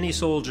talk to any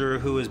soldier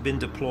who has been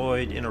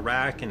deployed in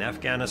Iraq and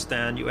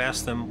Afghanistan, you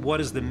ask them what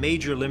is the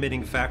major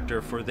limiting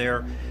factor for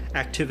their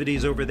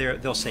activities over there,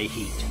 they'll say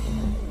heat.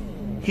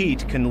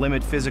 Heat can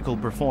limit physical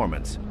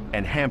performance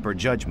and hamper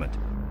judgment.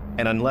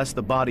 And unless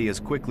the body is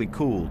quickly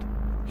cooled,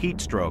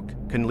 heat stroke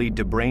can lead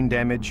to brain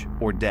damage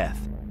or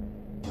death.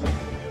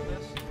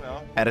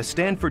 At a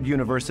Stanford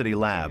University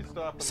lab,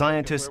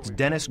 scientists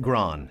Dennis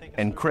Grahn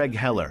and Craig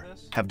Heller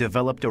have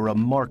developed a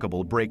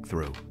remarkable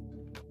breakthrough.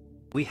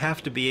 We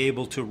have to be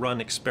able to run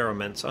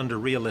experiments under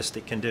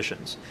realistic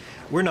conditions.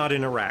 We're not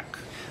in Iraq,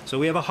 so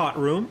we have a hot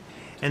room,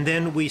 and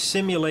then we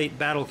simulate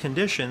battle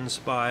conditions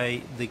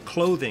by the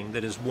clothing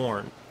that is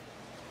worn.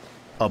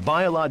 A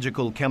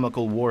biological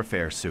chemical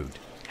warfare suit,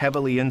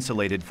 heavily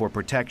insulated for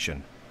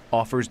protection,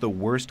 offers the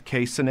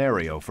worst-case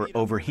scenario for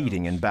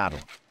overheating in battle.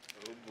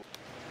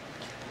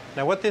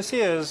 Now what this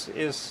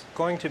is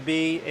going to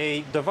be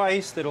a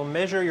device that will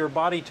measure your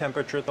body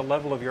temperature at the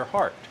level of your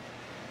heart,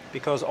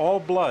 because all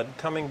blood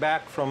coming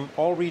back from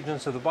all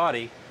regions of the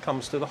body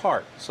comes to the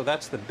heart. So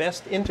that's the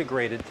best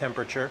integrated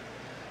temperature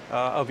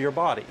of your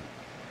body.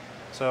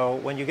 So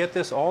when you get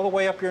this all the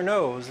way up your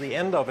nose, the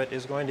end of it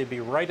is going to be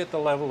right at the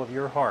level of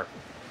your heart.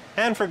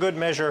 And for good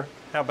measure,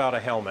 how about a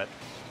helmet?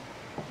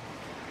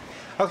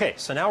 Okay,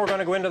 so now we're going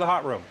to go into the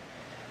hot room.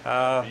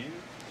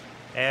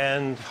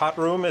 And hot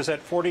room is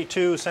at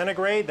 42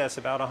 centigrade, that's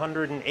about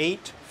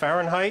 108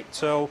 Fahrenheit,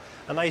 so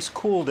a nice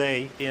cool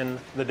day in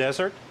the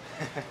desert.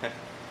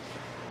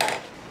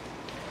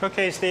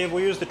 Okay, Steve,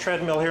 we'll use the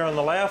treadmill here on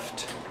the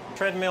left.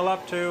 Treadmill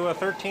up to a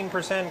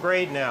 13%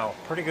 grade now.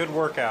 Pretty good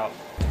workout.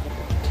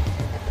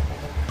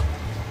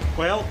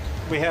 Well,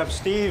 we have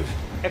Steve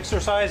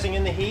exercising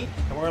in the heat,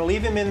 and we're going to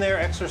leave him in there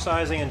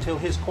exercising until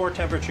his core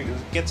temperature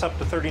gets up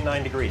to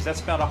 39 degrees.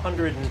 That's about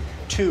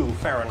 102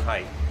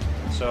 Fahrenheit.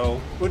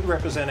 So would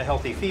represent a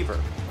healthy fever.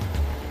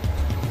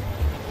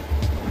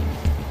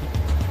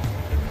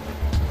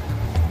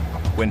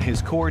 When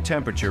his core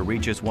temperature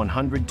reaches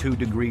 102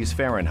 degrees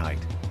Fahrenheit,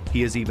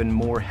 he is even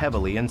more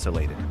heavily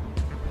insulated.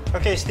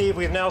 Okay, Steve,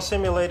 we've now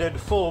simulated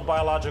full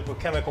biological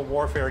chemical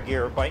warfare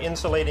gear by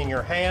insulating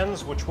your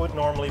hands, which would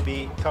normally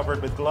be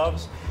covered with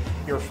gloves,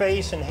 your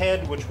face and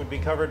head, which would be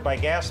covered by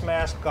gas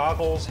mask,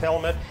 goggles,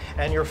 helmet,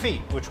 and your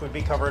feet, which would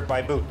be covered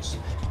by boots.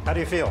 How do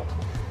you feel?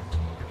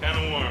 Kind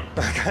of warm.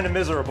 Kind of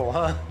miserable,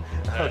 huh?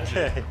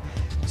 Okay.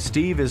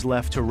 Steve is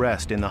left to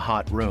rest in the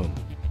hot room,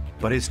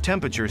 but his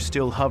temperature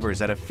still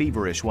hovers at a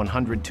feverish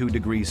 102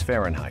 degrees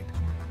Fahrenheit.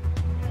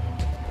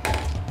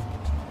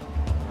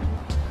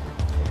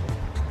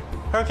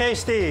 Okay,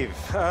 Steve,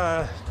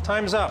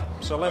 time's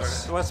up. So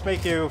let's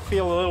make you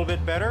feel a little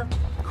bit better.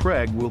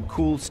 Craig will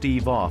cool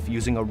Steve off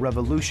using a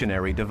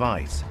revolutionary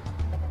device.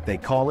 They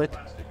call it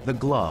the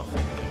glove.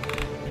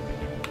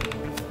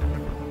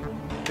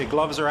 The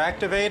gloves are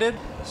activated,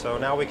 so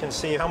now we can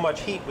see how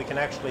much heat we can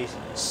actually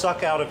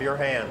suck out of your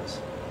hands.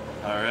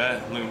 All right,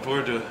 looking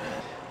forward to it.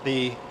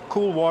 The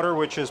cool water,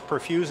 which is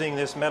perfusing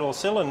this metal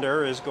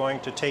cylinder, is going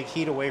to take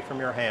heat away from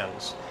your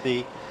hands.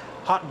 The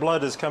hot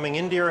blood is coming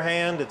into your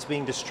hand. It's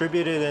being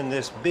distributed in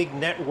this big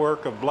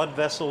network of blood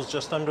vessels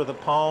just under the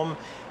palm,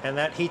 and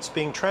that heat's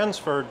being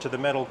transferred to the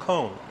metal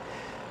cone.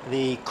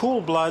 The cool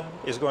blood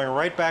is going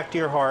right back to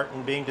your heart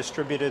and being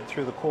distributed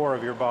through the core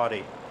of your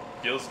body.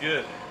 Feels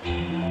good.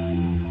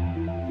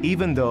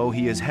 Even though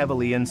he is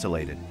heavily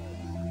insulated,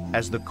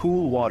 as the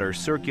cool water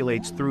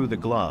circulates through the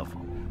glove,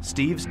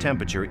 Steve's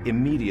temperature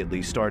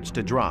immediately starts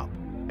to drop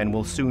and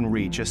will soon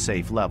reach a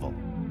safe level.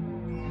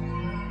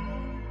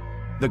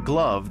 The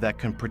glove that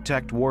can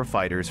protect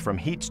warfighters from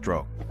heat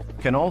stroke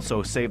can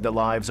also save the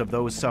lives of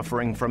those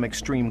suffering from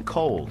extreme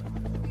cold,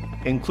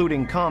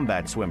 including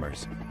combat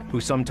swimmers, who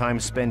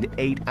sometimes spend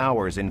 8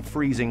 hours in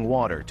freezing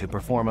water to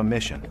perform a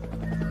mission.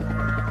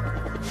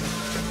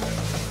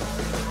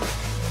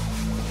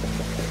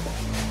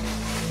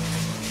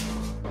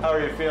 How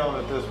are you feeling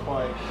at this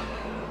point?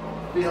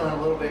 Feeling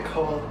a little bit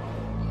cold.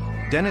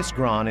 Dennis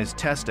Grahn is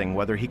testing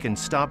whether he can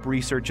stop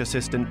research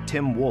assistant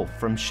Tim Wolf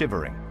from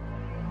shivering.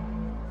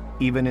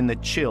 Even in the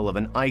chill of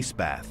an ice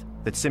bath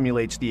that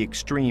simulates the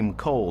extreme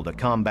cold a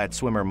combat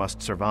swimmer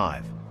must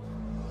survive.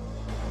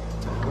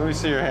 Let me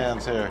see your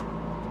hands here.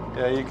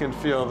 Yeah, you can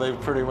feel they've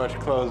pretty much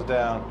closed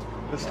down.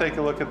 Let's take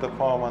a look at the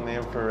palm on the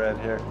infrared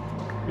here.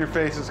 Your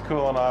face is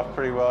cooling off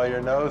pretty well.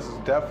 Your nose is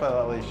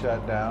definitely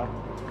shut down.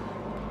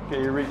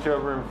 Okay, you reach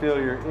over and feel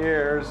your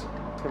ears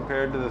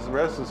compared to the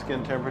rest of the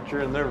skin temperature,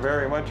 and they're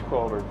very much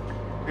colder.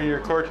 Your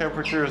core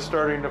temperature is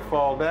starting to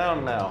fall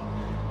down now.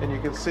 And you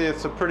can see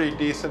it's a pretty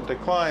decent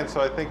decline,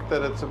 so I think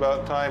that it's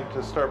about time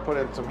to start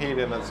putting some heat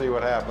in and see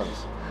what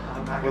happens.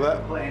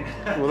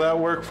 Will that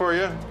work for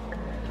you?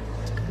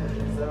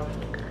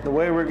 The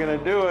way we're going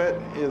to do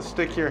it is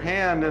stick your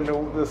hand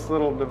into this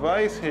little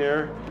device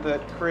here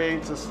that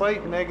creates a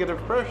slight negative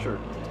pressure.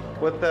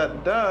 What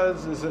that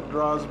does is it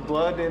draws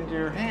blood into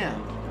your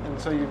hand.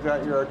 And so you've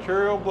got your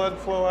arterial blood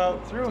flow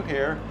out through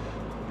here,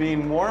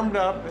 being warmed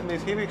up in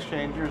these heat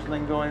exchangers and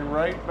then going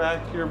right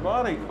back to your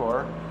body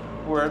core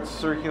where it's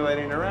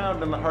circulating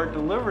around and the heart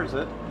delivers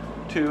it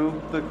to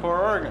the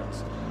core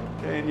organs.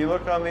 Okay, and you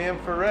look on the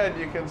infrared,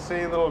 you can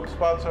see little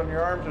spots on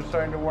your arms are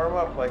starting to warm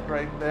up, like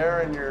right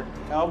there in your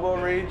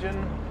elbow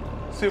region.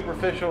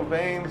 Superficial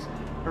veins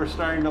are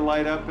starting to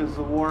light up as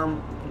the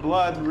warm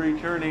blood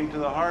returning to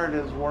the heart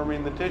is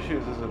warming the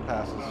tissues as it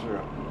passes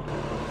through.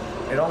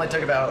 It only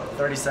took about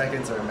 30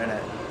 seconds or a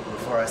minute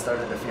before I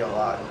started to feel a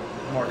lot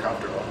more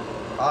comfortable.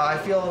 I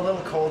feel a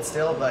little cold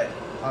still, but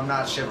I'm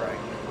not shivering,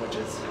 which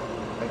is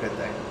a good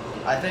thing.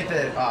 I think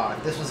that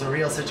if this was a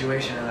real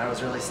situation and I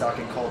was really stuck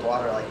in cold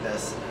water like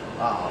this,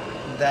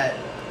 that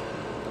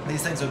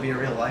these things would be a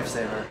real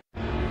lifesaver.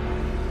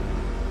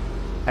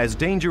 As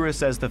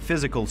dangerous as the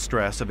physical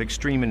stress of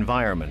extreme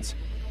environments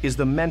is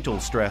the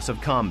mental stress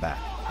of combat.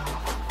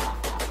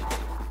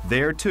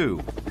 There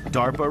too,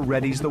 DARPA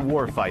readies the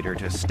warfighter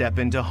to step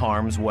into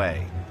harm's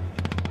way.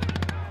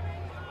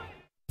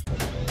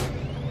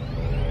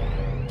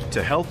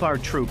 To help our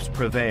troops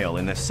prevail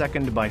in the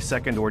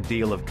second-by-second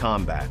ordeal of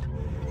combat,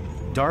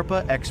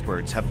 DARPA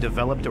experts have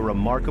developed a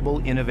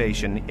remarkable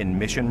innovation in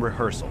mission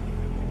rehearsal.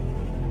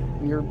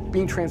 You're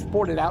being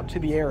transported out to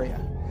the area.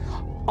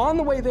 On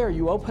the way there,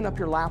 you open up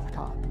your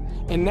laptop,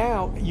 and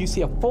now you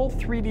see a full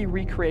 3D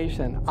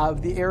recreation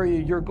of the area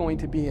you're going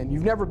to be in.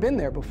 You've never been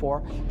there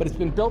before, but it's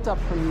been built up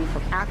from you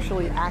from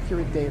actually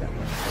accurate data,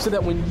 so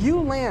that when you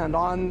land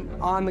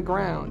on the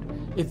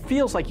ground, it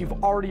feels like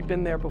you've already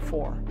been there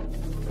before.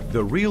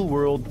 The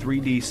real-world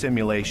 3D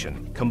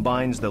simulation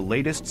combines the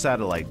latest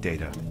satellite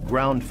data,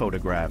 ground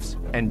photographs,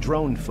 and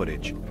drone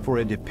footage for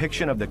a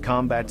depiction of the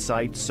combat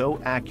site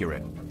so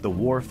accurate the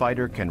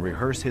warfighter can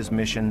rehearse his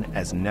mission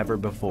as never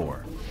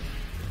before.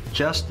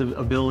 Just the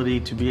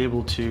ability to be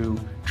able to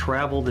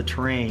travel the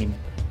terrain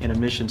in a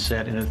mission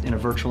set in a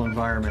virtual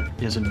environment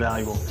is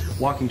invaluable.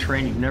 Walking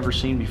terrain you've never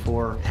seen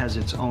before has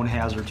its own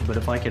hazards, but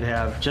if I could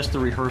have just the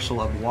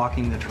rehearsal of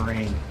walking the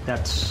terrain,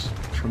 that's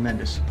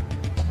tremendous.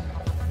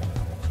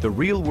 The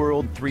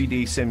real-world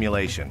 3D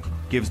simulation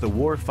gives the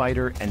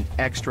warfighter an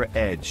extra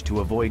edge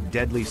to avoid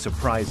deadly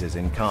surprises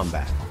in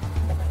combat.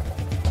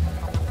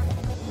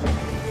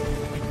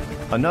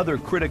 Another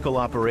critical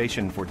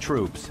operation for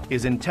troops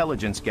is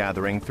intelligence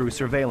gathering through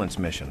surveillance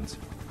missions,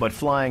 but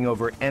flying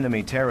over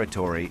enemy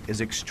territory is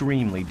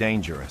extremely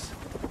dangerous.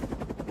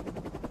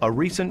 A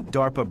recent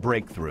DARPA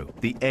breakthrough,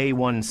 the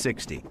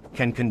A-160,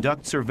 can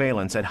conduct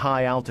surveillance at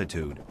high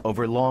altitude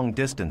over long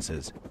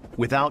distances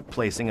without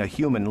placing a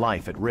human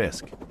life at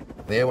risk.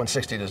 The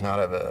A-160 does not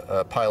have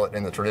a pilot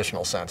in the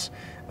traditional sense.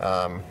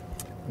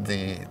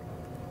 The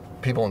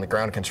people in the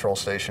ground control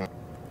station,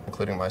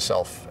 including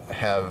myself,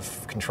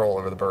 have control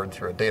over the bird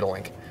through a data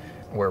link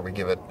where we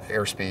give it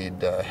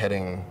airspeed,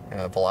 heading,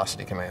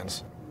 velocity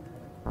commands.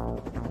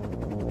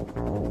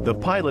 The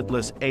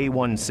pilotless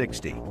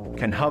A-160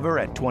 can hover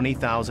at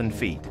 20,000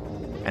 feet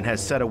and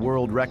has set a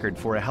world record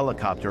for a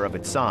helicopter of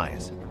its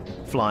size,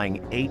 flying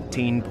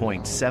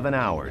 18.7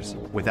 hours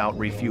without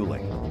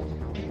refueling.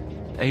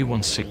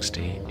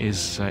 A-160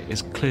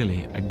 is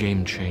clearly a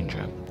game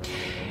changer.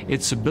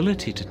 Its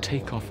ability to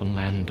take off and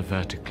land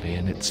vertically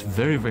and its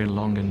very, very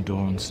long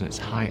endurance and its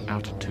high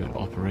altitude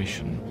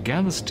operation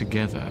gathers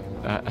together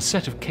a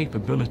set of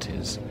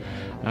capabilities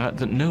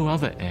that no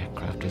other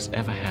aircraft has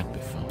ever had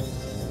before.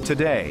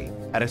 Today,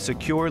 at a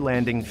secure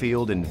landing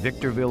field in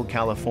Victorville,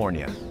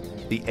 California,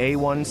 the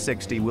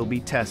A-160 will be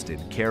tested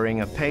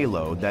carrying a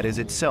payload that is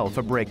itself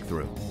a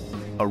breakthrough,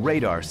 a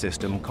radar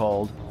system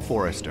called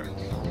Forester.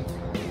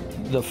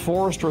 The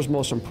Forester's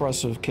most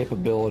impressive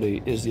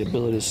capability is the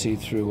ability to see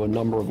through a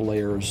number of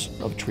layers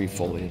of tree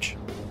foliage.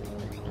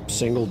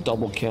 Single,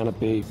 double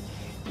canopy,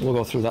 we'll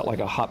go through that like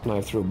a hot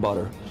knife through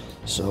butter.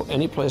 So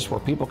any place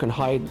where people can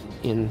hide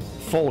in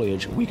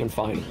foliage, we can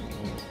find.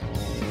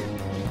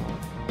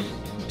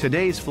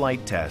 Today's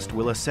flight test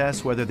will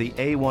assess whether the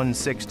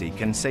A-160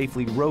 can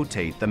safely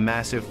rotate the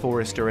massive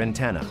Forester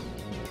antenna.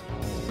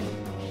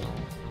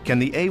 Can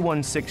the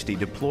A-160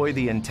 deploy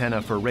the antenna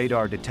for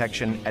radar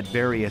detection at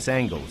various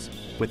angles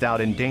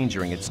without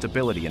endangering its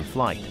stability in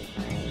flight?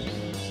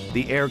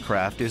 The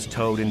aircraft is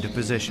towed into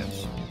position.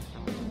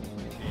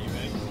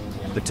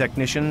 The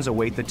technicians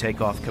await the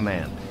takeoff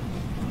command.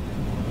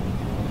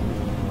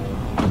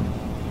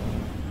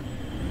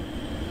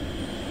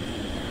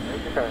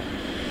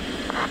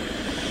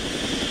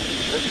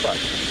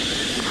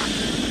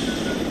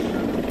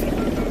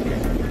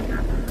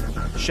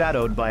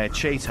 Shadowed by a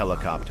chase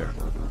helicopter,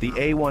 the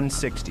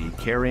A-160,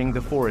 carrying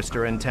the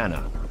Forester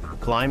antenna,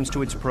 climbs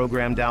to its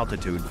programmed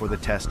altitude for the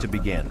test to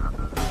begin.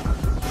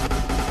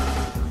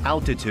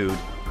 Altitude,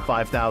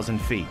 5,000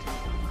 feet.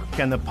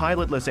 Can the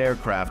pilotless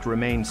aircraft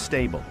remain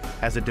stable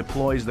as it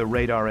deploys the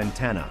radar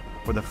antenna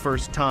for the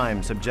first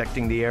time,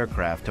 subjecting the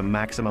aircraft to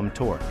maximum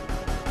torque?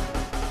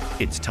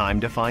 It's time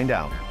to find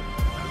out.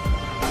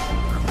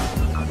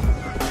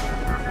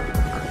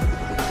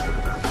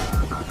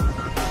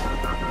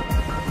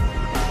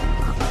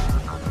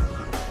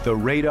 The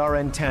radar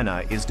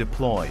antenna is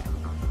deployed.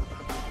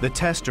 The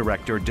test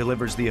director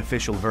delivers the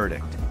official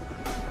verdict.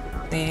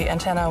 The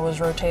antenna was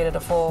rotated a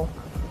full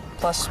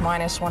plus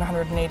minus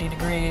 180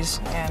 degrees,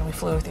 and we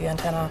flew with the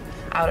antenna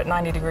out at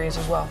 90 degrees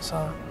as well,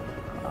 so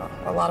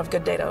a lot of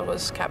good data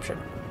was captured.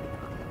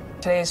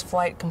 Today's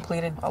flight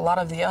completed a lot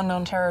of the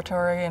unknown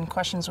territory and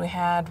questions we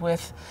had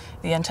with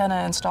the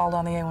antenna installed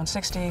on the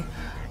A160.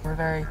 We're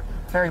very,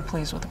 very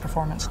pleased with the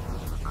performance.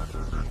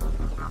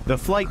 The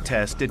flight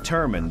test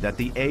determined that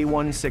the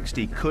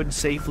A160 could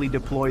safely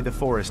deploy the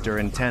Forester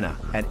antenna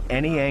at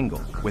any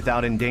angle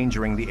without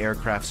endangering the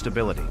aircraft's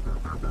stability.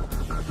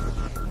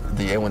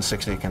 The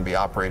A160 can be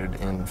operated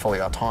in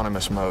fully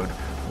autonomous mode,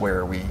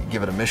 where we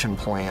give it a mission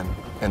plan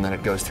and then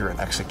it goes through and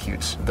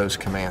executes those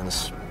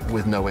commands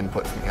with no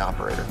input from the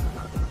operator.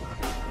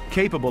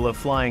 Capable of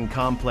flying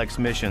complex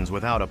missions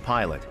without a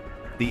pilot,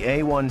 the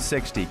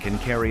A160 can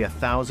carry a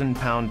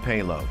 1,000-pound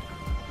payload,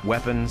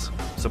 weapons,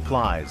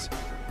 supplies,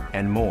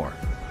 and more.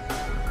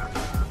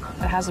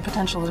 It has the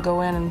potential to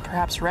go in and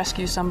perhaps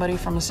rescue somebody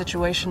from a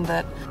situation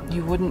that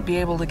you wouldn't be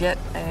able to get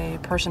a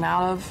person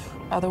out of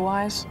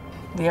otherwise.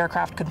 The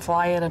aircraft could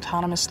fly it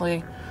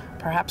autonomously,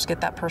 perhaps get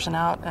that person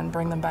out and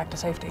bring them back to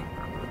safety.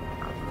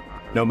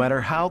 No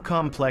matter how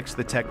complex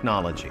the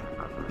technology,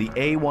 the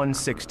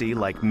A160,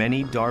 like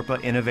many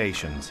DARPA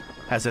innovations,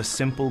 has a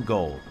simple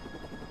goal: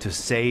 to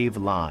save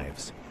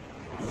lives.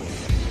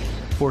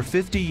 For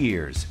 50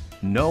 years,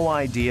 no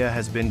idea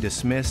has been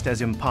dismissed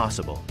as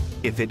impossible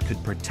if it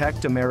could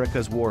protect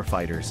America's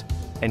warfighters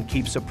and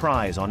keep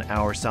surprise on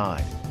our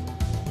side.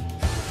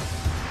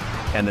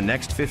 And the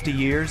next 50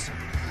 years,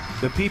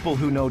 the people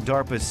who know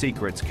DARPA's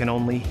secrets can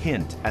only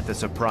hint at the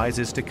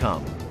surprises to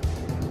come.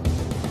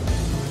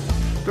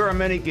 There are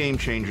many game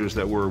changers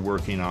that we're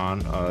working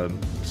on.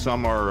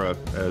 Some are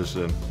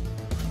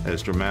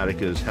as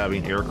dramatic as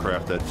having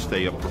aircraft that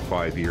stay up for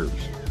 5 years.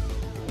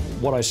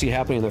 What I see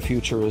happening in the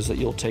future is that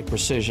you'll take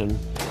precision,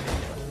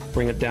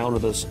 bring it down to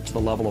the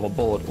level of a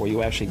bullet, where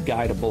you actually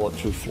guide a bullet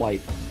through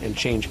flight and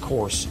change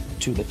course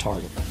to the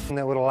target. And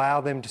that would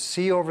allow them to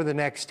see over the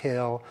next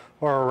hill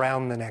or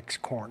around the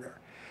next corner.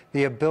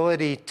 The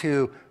ability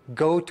to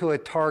go to a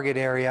target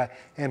area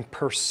and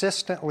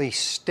persistently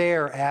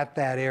stare at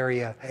that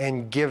area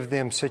and give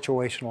them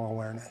situational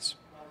awareness.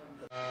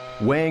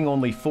 Weighing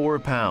only 4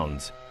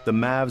 pounds, the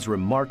MAV's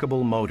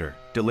remarkable motor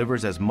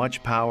delivers as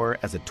much power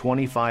as a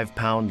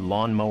 25-pound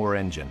lawnmower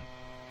engine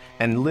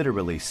and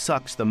literally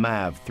sucks the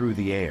MAV through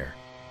the air.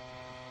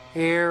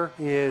 Air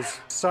is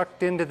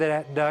sucked into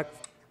that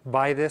duct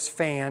by this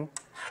fan.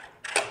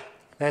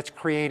 That's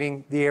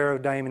creating the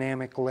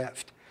aerodynamic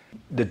lift.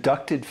 The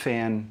ducted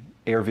fan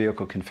air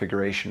vehicle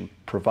configuration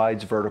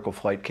provides vertical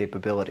flight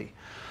capability.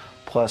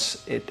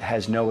 Plus, it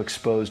has no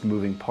exposed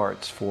moving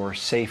parts for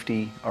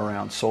safety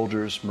around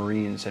soldiers,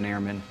 Marines, and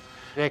airmen.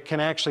 It can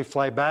actually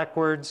fly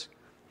backwards,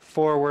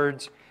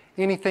 forwards,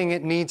 anything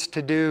it needs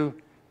to do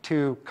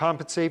to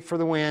compensate for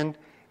the wind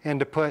and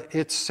to put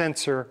its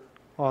sensor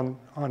on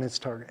its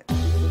target.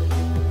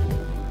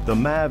 The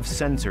MAV's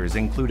sensors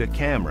include a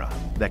camera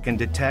that can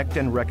detect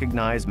and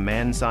recognize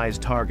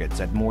man-sized targets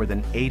at more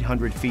than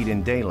 800 feet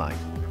in daylight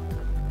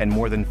and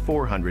more than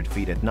 400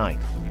 feet at night.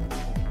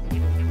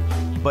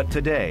 But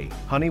today,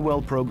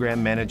 Honeywell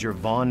Program Manager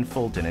Vaughn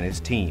Fulton and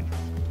his team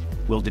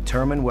will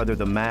determine whether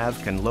the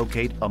MAV can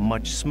locate a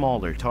much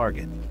smaller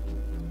target,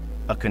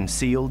 a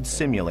concealed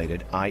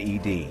simulated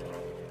IED.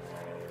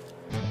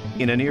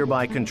 In a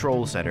nearby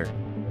control center,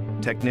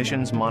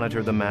 technicians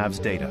monitor the MAV's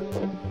data.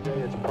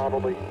 It's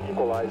probably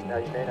equalized now.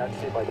 You may not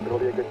see much, but it'll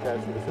be a good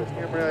test of the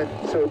system. Right.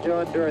 So,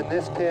 John, during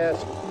this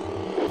test,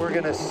 we're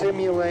going to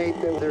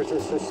simulate that there's a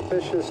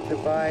suspicious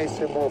device,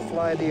 and we'll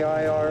fly the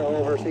IR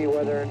over, see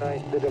whether or not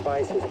the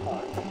device is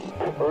hot.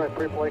 All right,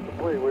 pre-flight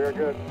complete. We are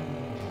good.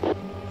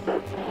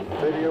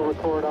 Video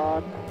record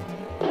on.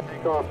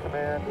 Takeoff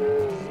command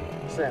is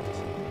sent.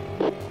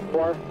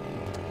 4,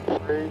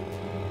 3,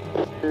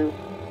 2,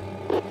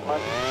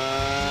 1.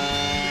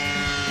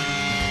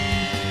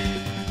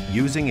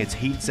 Using its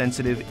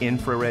heat-sensitive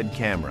infrared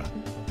camera,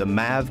 the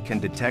MAV can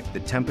detect the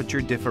temperature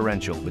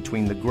differential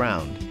between the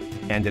ground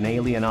and an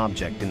alien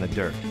object in the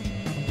dirt.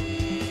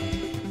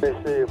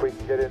 Let's see if we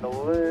can get in a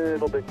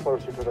little bit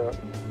closer to the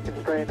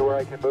constraint where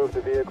I can move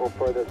the vehicle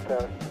for this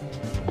test.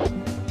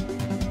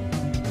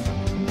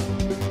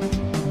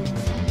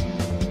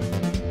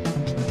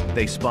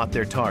 They spot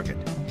their target.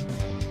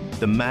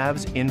 The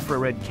MAV's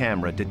infrared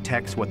camera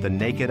detects what the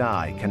naked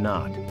eye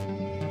cannot.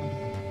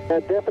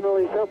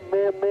 Definitely something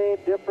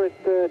man-made, different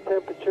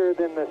temperature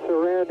than the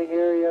surrounding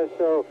area,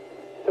 so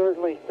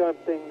certainly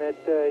something that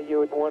you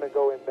would want to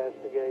go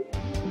investigate.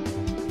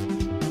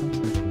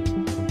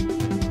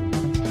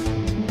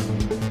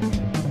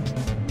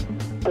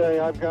 say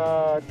I've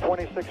got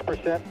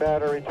 26%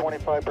 battery,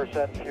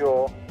 25%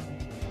 fuel.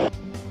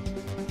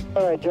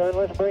 All right, John,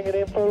 let's bring it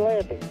in for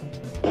landing.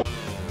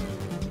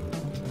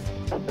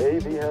 The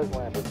AV has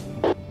landed.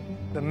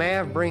 The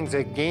MAV brings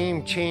a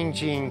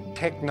game-changing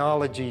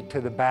technology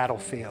to the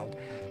battlefield,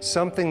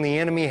 something the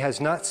enemy has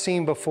not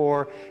seen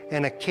before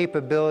and a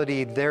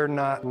capability they're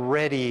not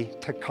ready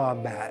to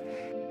combat.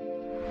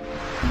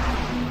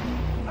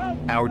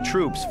 Our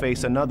troops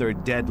face another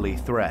deadly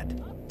threat,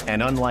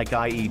 and unlike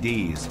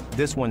IEDs,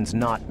 this one's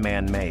not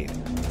man-made.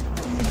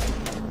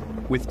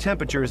 With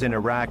temperatures in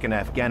Iraq and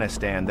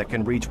Afghanistan that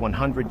can reach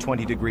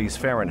 120 degrees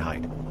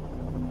Fahrenheit,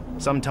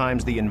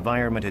 sometimes the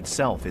environment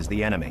itself is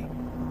the enemy.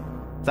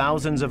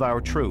 Thousands of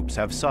our troops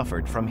have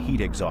suffered from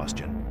heat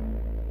exhaustion.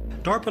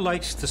 DARPA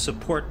likes to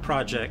support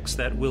projects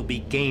that will be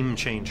game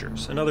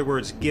changers. In other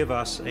words, give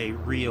us a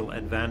real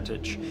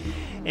advantage.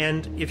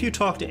 And if you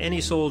talk to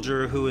any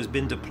soldier who has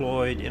been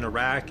deployed in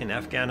Iraq and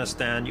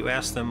Afghanistan, you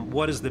ask them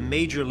what is the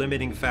major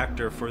limiting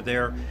factor for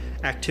their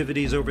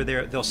activities over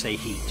there, they'll say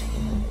heat.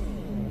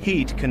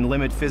 Heat can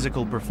limit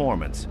physical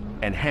performance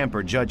and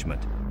hamper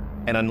judgment.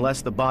 And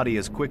unless the body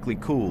is quickly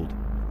cooled,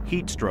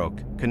 heat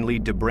stroke can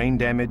lead to brain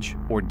damage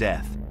or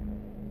death.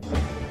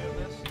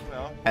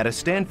 At a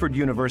Stanford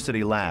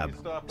University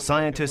lab,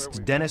 scientists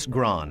Dennis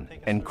Grahn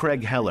and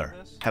Craig Heller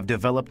have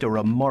developed a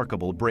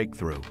remarkable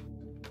breakthrough.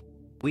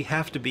 We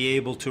have to be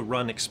able to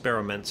run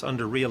experiments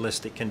under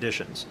realistic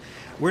conditions.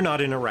 We're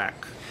not in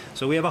Iraq,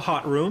 so we have a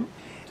hot room,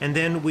 and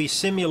then we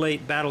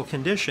simulate battle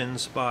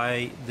conditions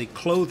by the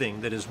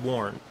clothing that is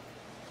worn.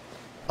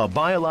 A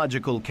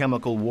biological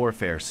chemical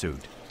warfare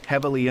suit,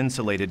 heavily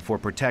insulated for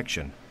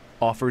protection,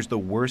 offers the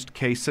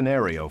worst-case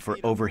scenario for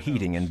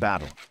overheating in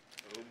battle.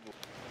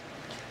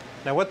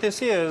 Now what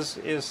this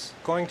is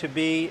going to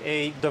be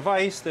a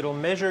device that will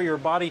measure your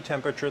body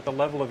temperature at the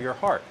level of your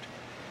heart,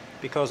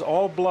 because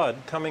all blood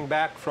coming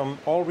back from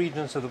all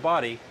regions of the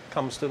body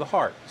comes to the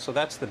heart. So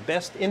that's the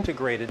best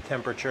integrated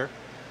temperature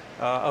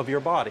of your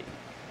body.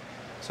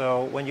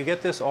 So when you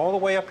get this all the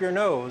way up your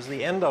nose,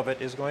 the end of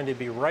it is going to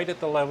be right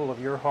at the level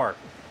of your heart.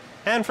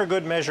 And for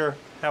good measure,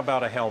 how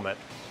about a helmet?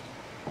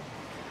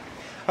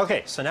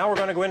 Okay, so now we're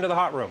going to go into the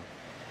hot room.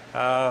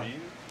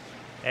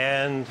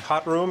 And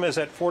hot room is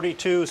at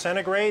 42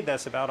 centigrade,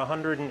 that's about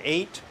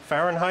 108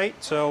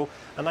 Fahrenheit, so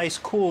a nice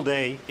cool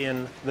day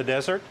in the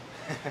desert.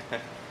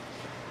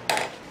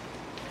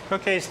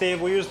 Okay,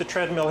 Steve, we'll use the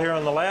treadmill here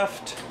on the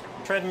left.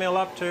 Treadmill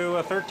up to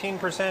a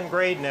 13%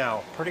 grade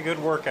now. Pretty good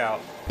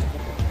workout.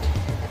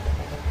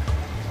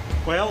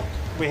 Well,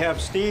 we have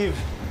Steve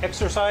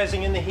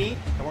exercising in the heat,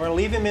 and we're going to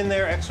leave him in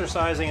there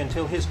exercising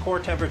until his core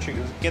temperature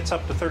gets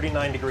up to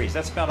 39 degrees.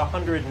 That's about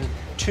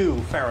 102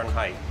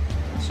 Fahrenheit.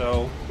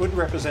 So would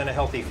represent a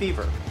healthy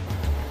fever.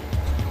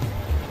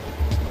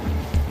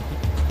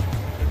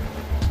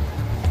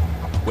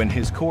 When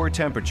his core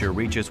temperature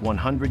reaches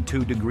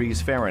 102 degrees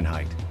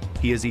Fahrenheit,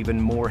 he is even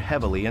more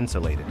heavily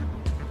insulated.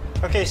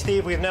 Okay,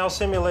 Steve, we've now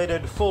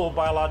simulated full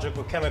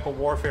biological chemical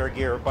warfare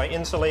gear by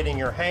insulating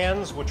your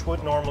hands, which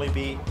would normally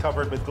be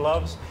covered with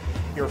gloves,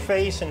 your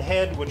face and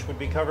head, which would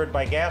be covered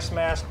by gas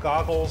mask,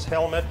 goggles,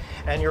 helmet,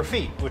 and your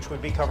feet, which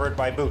would be covered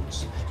by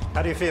boots.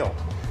 How do you feel?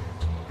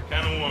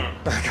 Kind of warm.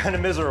 Kind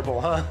of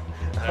miserable, huh?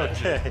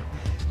 Okay.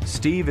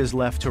 Steve is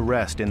left to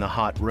rest in the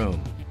hot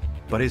room,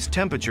 but his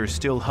temperature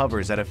still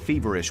hovers at a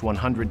feverish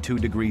 102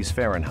 degrees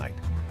Fahrenheit.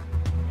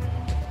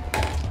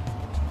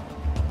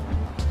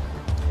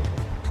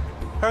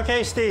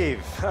 Okay,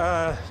 Steve,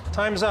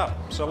 time's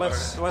up. So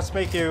let's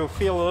make you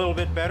feel a little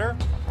bit better.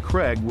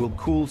 Craig will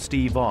cool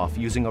Steve off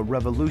using a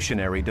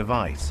revolutionary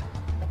device.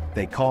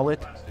 They call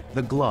it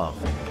the glove.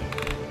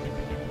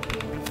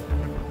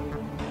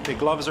 The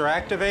gloves are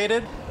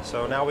activated,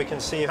 so now we can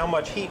see how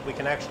much heat we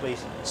can actually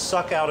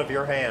suck out of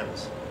your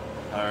hands.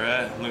 All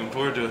right, looking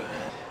forward to it.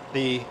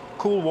 The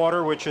cool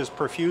water, which is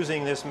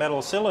perfusing this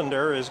metal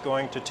cylinder, is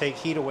going to take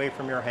heat away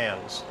from your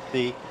hands.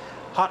 The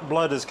hot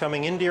blood is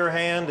coming into your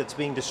hand. It's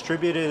being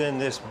distributed in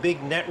this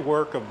big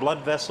network of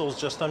blood vessels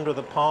just under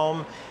the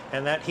palm,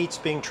 and that heat's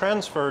being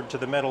transferred to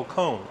the metal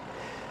cone.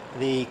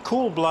 The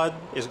cool blood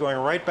is going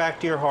right back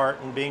to your heart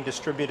and being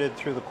distributed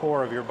through the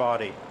core of your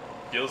body.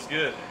 Feels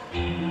good.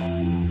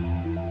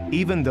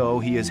 Even though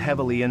he is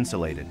heavily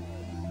insulated,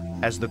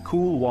 as the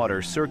cool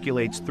water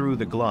circulates through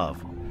the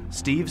glove,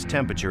 Steve's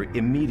temperature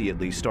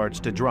immediately starts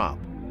to drop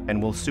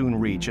and will soon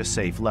reach a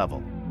safe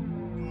level.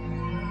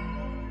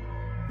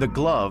 The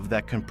glove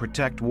that can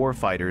protect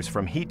warfighters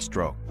from heat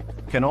stroke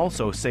can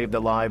also save the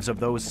lives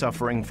of those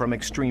suffering from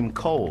extreme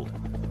cold,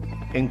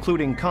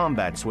 including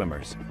combat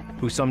swimmers,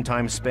 who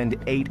sometimes spend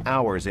 8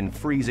 hours in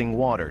freezing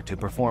water to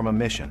perform a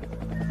mission.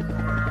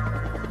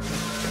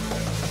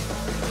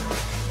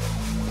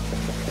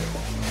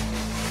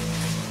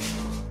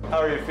 How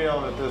are you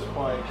feeling at this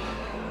point?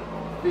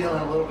 Feeling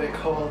a little bit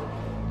cold.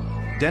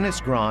 Dennis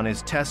Grahn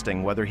is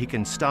testing whether he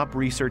can stop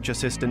research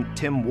assistant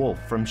Tim Wolf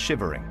from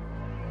shivering.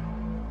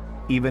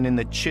 Even in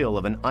the chill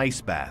of an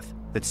ice bath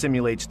that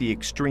simulates the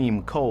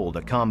extreme cold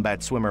a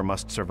combat swimmer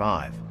must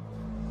survive.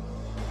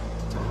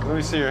 Let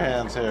me see your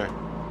hands here.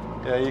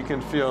 Yeah, you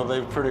can feel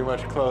they've pretty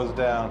much closed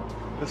down.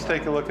 Let's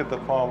take a look at the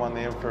palm on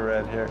the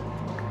infrared here.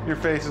 Your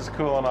face is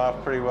cooling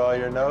off pretty well.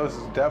 Your nose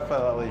is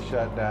definitely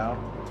shut down.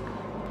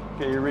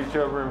 Okay, you reach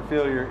over and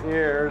feel your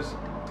ears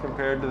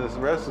compared to the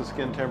rest of the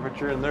skin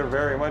temperature, and they're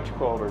very much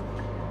colder.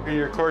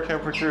 Your core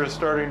temperature is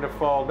starting to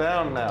fall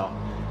down now,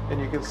 and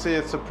you can see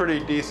it's a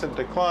pretty decent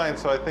decline,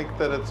 so I think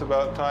that it's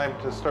about time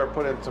to start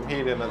putting some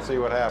heat in and see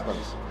what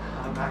happens.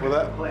 I'm not going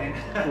to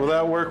complain. Will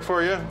that work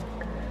for you?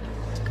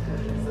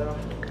 So.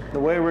 The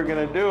way we're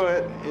going to do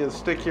it is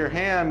stick your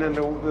hand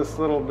into this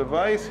little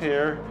device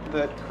here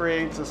that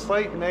creates a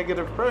slight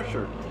negative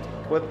pressure.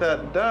 What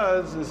that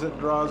does is it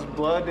draws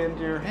blood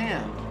into your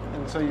hand.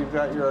 And so you've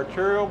got your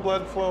arterial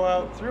blood flow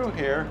out through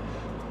here,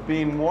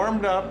 being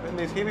warmed up in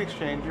these heat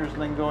exchangers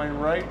and then going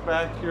right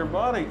back to your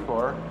body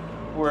core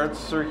where it's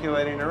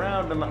circulating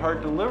around and the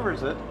heart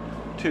delivers it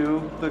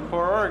to the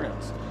core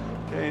organs.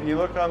 Okay, and you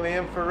look on the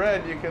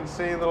infrared, you can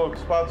see little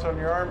spots on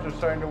your arms are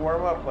starting to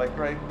warm up, like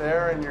right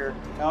there in your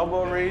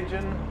elbow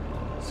region.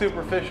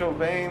 Superficial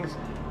veins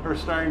are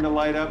starting to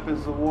light up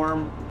as the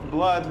warm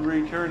blood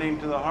returning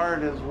to the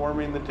heart is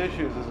warming the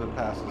tissues as it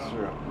passes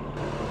through.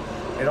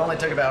 It only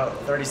took about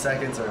 30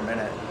 seconds or a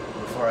minute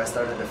before I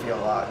started to feel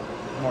a lot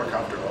more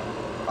comfortable.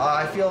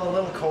 I feel a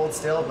little cold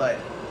still, but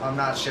I'm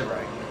not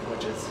shivering,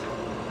 which is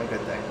a good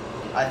thing.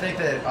 I think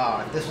that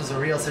if this was a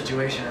real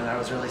situation and I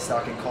was really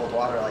stuck in cold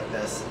water like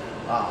this,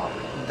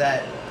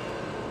 that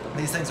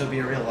these things would be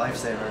a real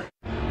lifesaver.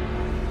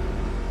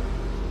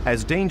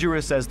 As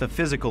dangerous as the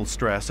physical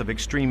stress of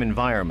extreme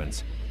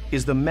environments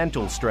is the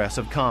mental stress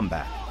of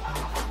combat.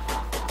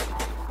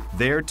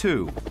 There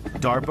too,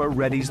 DARPA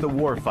readies the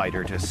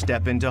warfighter to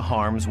step into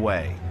harm's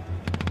way.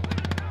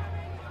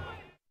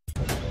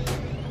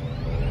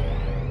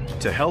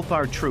 To help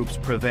our troops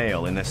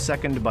prevail in the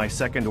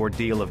second-by-second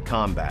ordeal of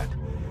combat,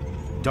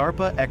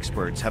 DARPA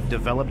experts have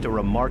developed a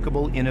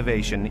remarkable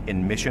innovation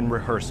in mission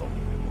rehearsal.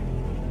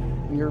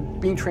 You're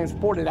being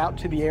transported out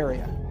to the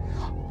area.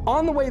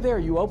 On the way there,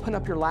 you open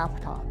up your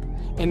laptop,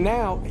 and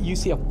now you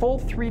see a full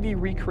 3D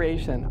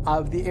recreation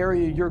of the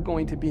area you're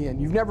going to be in.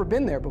 You've never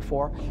been there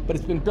before, but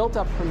it's been built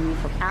up from you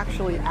from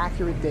actually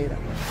accurate data,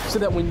 so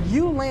that when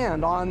you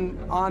land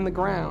on the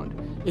ground,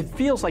 it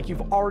feels like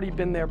you've already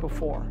been there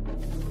before.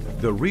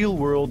 The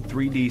real-world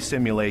 3D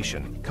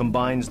simulation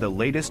combines the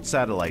latest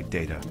satellite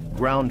data,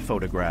 ground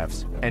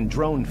photographs, and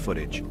drone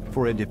footage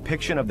for a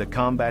depiction of the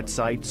combat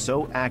site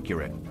so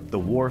accurate the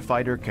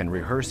warfighter can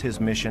rehearse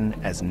his mission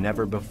as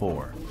never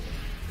before.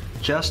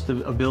 Just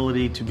the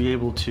ability to be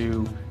able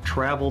to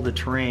travel the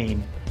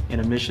terrain in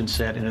a mission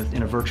set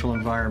in a virtual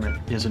environment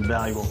is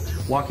invaluable.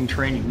 Walking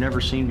terrain you've never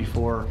seen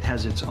before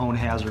has its own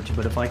hazards,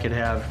 but if I could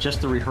have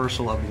just the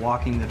rehearsal of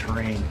walking the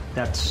terrain,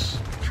 that's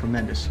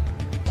tremendous.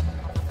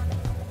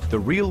 The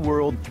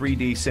real-world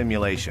 3D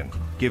simulation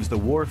gives the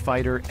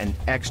warfighter an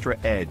extra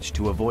edge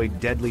to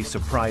avoid deadly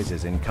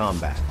surprises in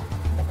combat.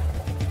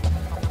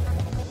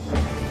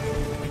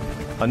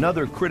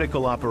 Another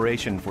critical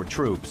operation for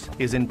troops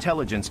is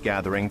intelligence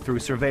gathering through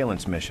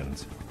surveillance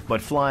missions,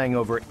 but flying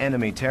over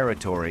enemy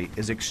territory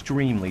is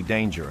extremely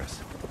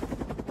dangerous.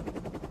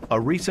 A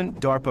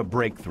recent DARPA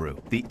breakthrough,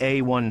 the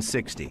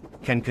A-160,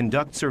 can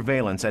conduct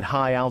surveillance at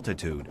high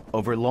altitude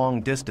over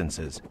long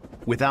distances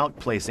without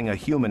placing a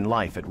human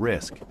life at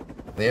risk.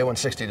 The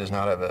A-160 does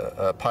not have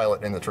a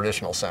pilot in the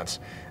traditional sense.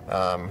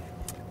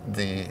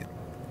 The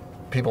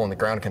people in the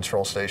ground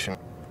control station,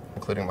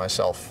 including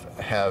myself,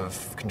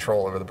 have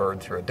control over the bird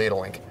through a data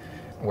link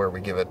where we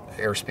give it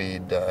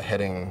airspeed,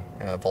 heading,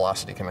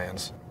 velocity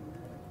commands.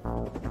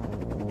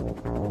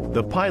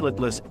 The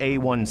pilotless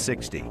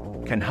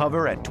A-160 can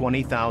hover at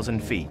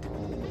 20,000 feet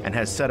and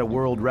has set a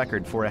world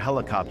record for a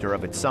helicopter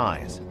of its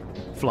size,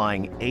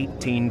 flying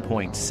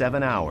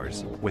 18.7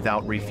 hours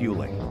without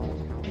refueling.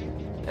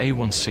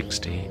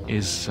 A-160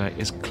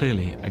 is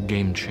clearly a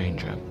game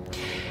changer.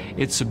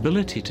 Its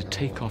ability to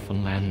take off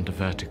and land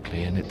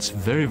vertically and its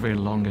very, very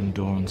long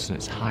endurance and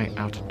its high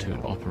altitude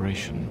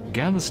operation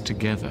gathers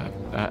together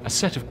a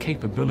set of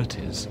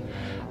capabilities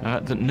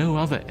that no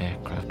other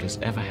aircraft has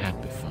ever had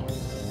before.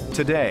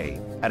 Today,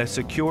 at a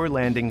secure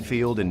landing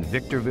field in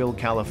Victorville,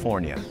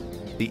 California,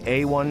 the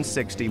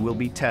A-160 will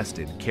be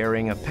tested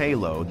carrying a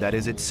payload that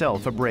is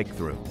itself a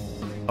breakthrough,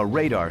 a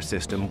radar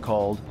system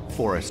called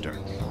Forester.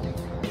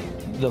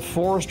 The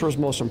Forester's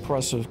most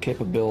impressive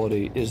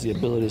capability is the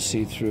ability to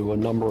see through a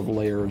number of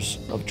layers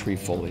of tree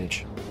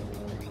foliage.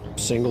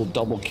 Single,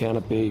 double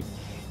canopy,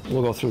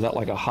 we'll go through that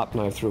like a hot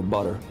knife through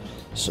butter.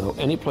 So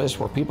any place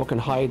where people can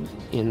hide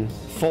in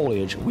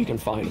foliage, we can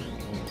find it.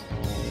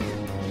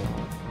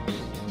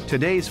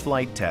 Today's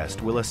flight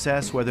test will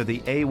assess whether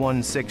the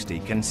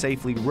A-160 can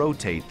safely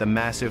rotate the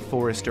massive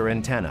Forester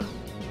antenna.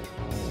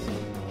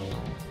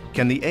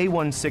 Can the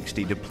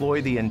A-160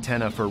 deploy the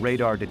antenna for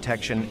radar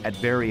detection at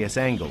various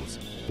angles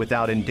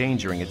without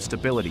endangering its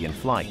stability in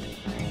flight?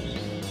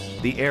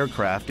 The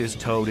aircraft is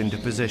towed into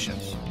position.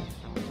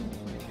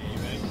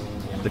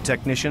 The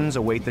technicians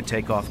await the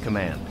takeoff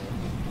command.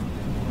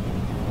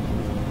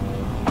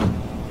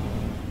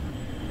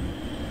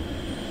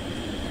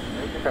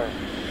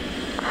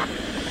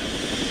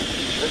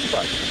 This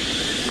button.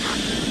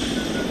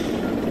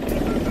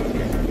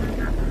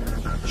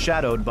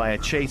 Shadowed by a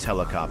chase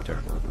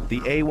helicopter, the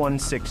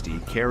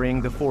A-160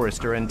 carrying the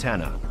Forester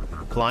antenna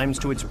climbs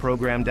to its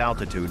programmed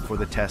altitude for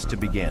the test to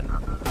begin.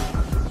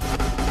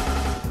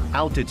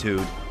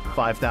 Altitude,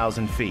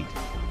 5,000 feet.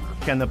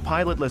 Can the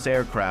pilotless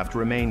aircraft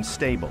remain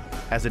stable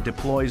as it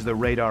deploys the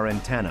radar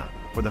antenna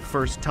for the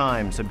first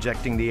time,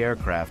 subjecting the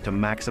aircraft to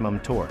maximum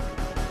torque?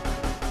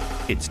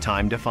 It's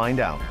time to find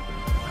out.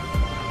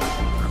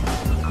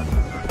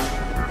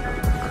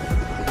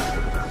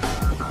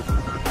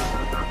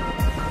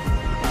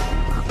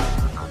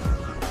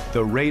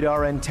 The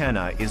radar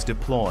antenna is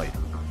deployed.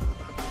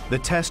 The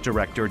test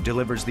director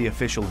delivers the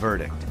official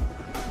verdict.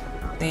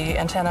 The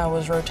antenna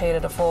was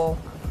rotated a full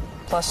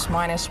plus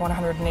minus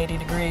 180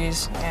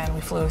 degrees, and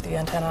we flew with the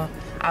antenna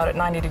out at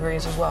 90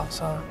 degrees as well,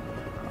 so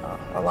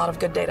a lot of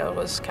good data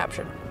was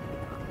captured.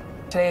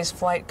 Today's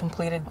flight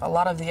completed a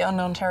lot of the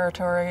unknown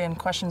territory and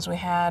questions we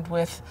had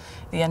with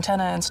the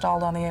antenna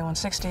installed on the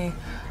A-160.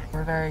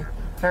 We're very,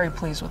 very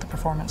pleased with the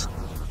performance.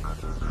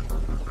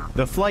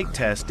 The flight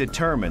test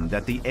determined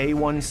that the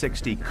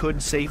A-160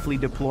 could safely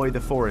deploy the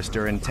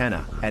Forester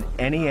antenna at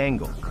any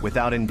angle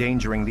without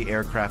endangering the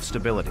aircraft's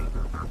stability.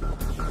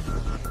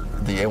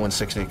 The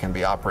A-160 can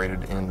be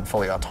operated in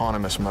fully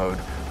autonomous mode,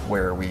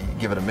 where we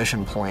give it a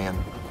mission plan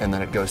and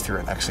then it goes through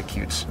and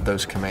executes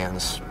those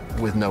commands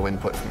with no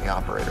input from the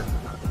operator.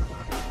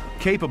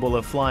 Capable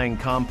of flying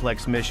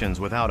complex missions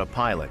without a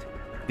pilot,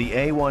 the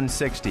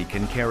A-160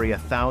 can carry a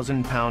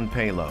 1,000-pound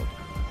payload,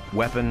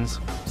 weapons,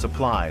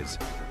 supplies,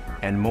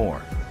 and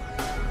more.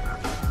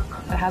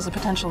 It has the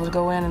potential to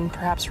go in and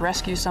perhaps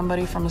rescue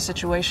somebody from a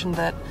situation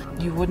that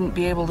you wouldn't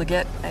be able to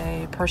get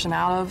a person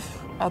out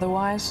of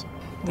otherwise.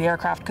 The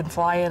aircraft could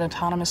fly it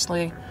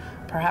autonomously,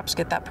 perhaps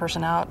get that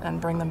person out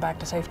and bring them back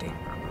to safety.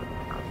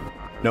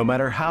 No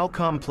matter how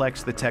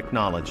complex the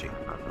technology,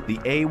 the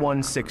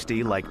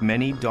A-160, like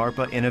many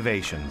DARPA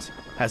innovations,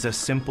 has a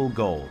simple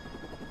goal: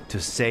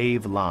 to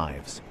save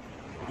lives.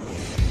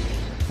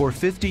 For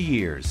 50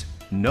 years,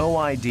 no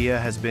idea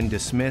has been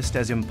dismissed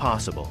as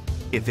impossible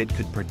if it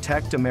could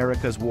protect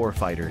America's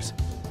warfighters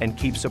and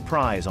keep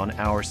surprise on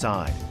our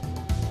side.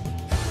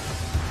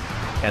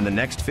 And the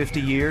next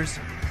 50 years,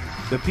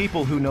 the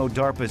people who know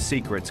DARPA's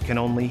secrets can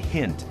only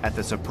hint at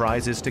the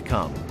surprises to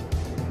come.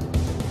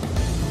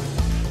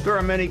 There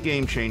are many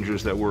game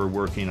changers that we're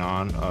working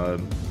on.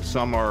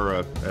 Some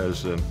are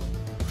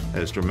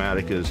as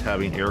dramatic as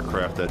having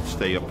aircraft that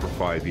stay up for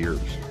 5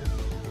 years.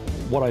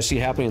 What I see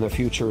happening in the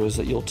future is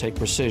that you'll take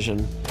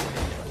precision,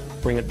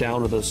 bring it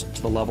down to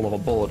the level of a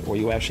bullet, where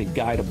you actually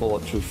guide a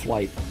bullet through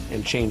flight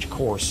and change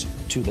course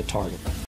to the target.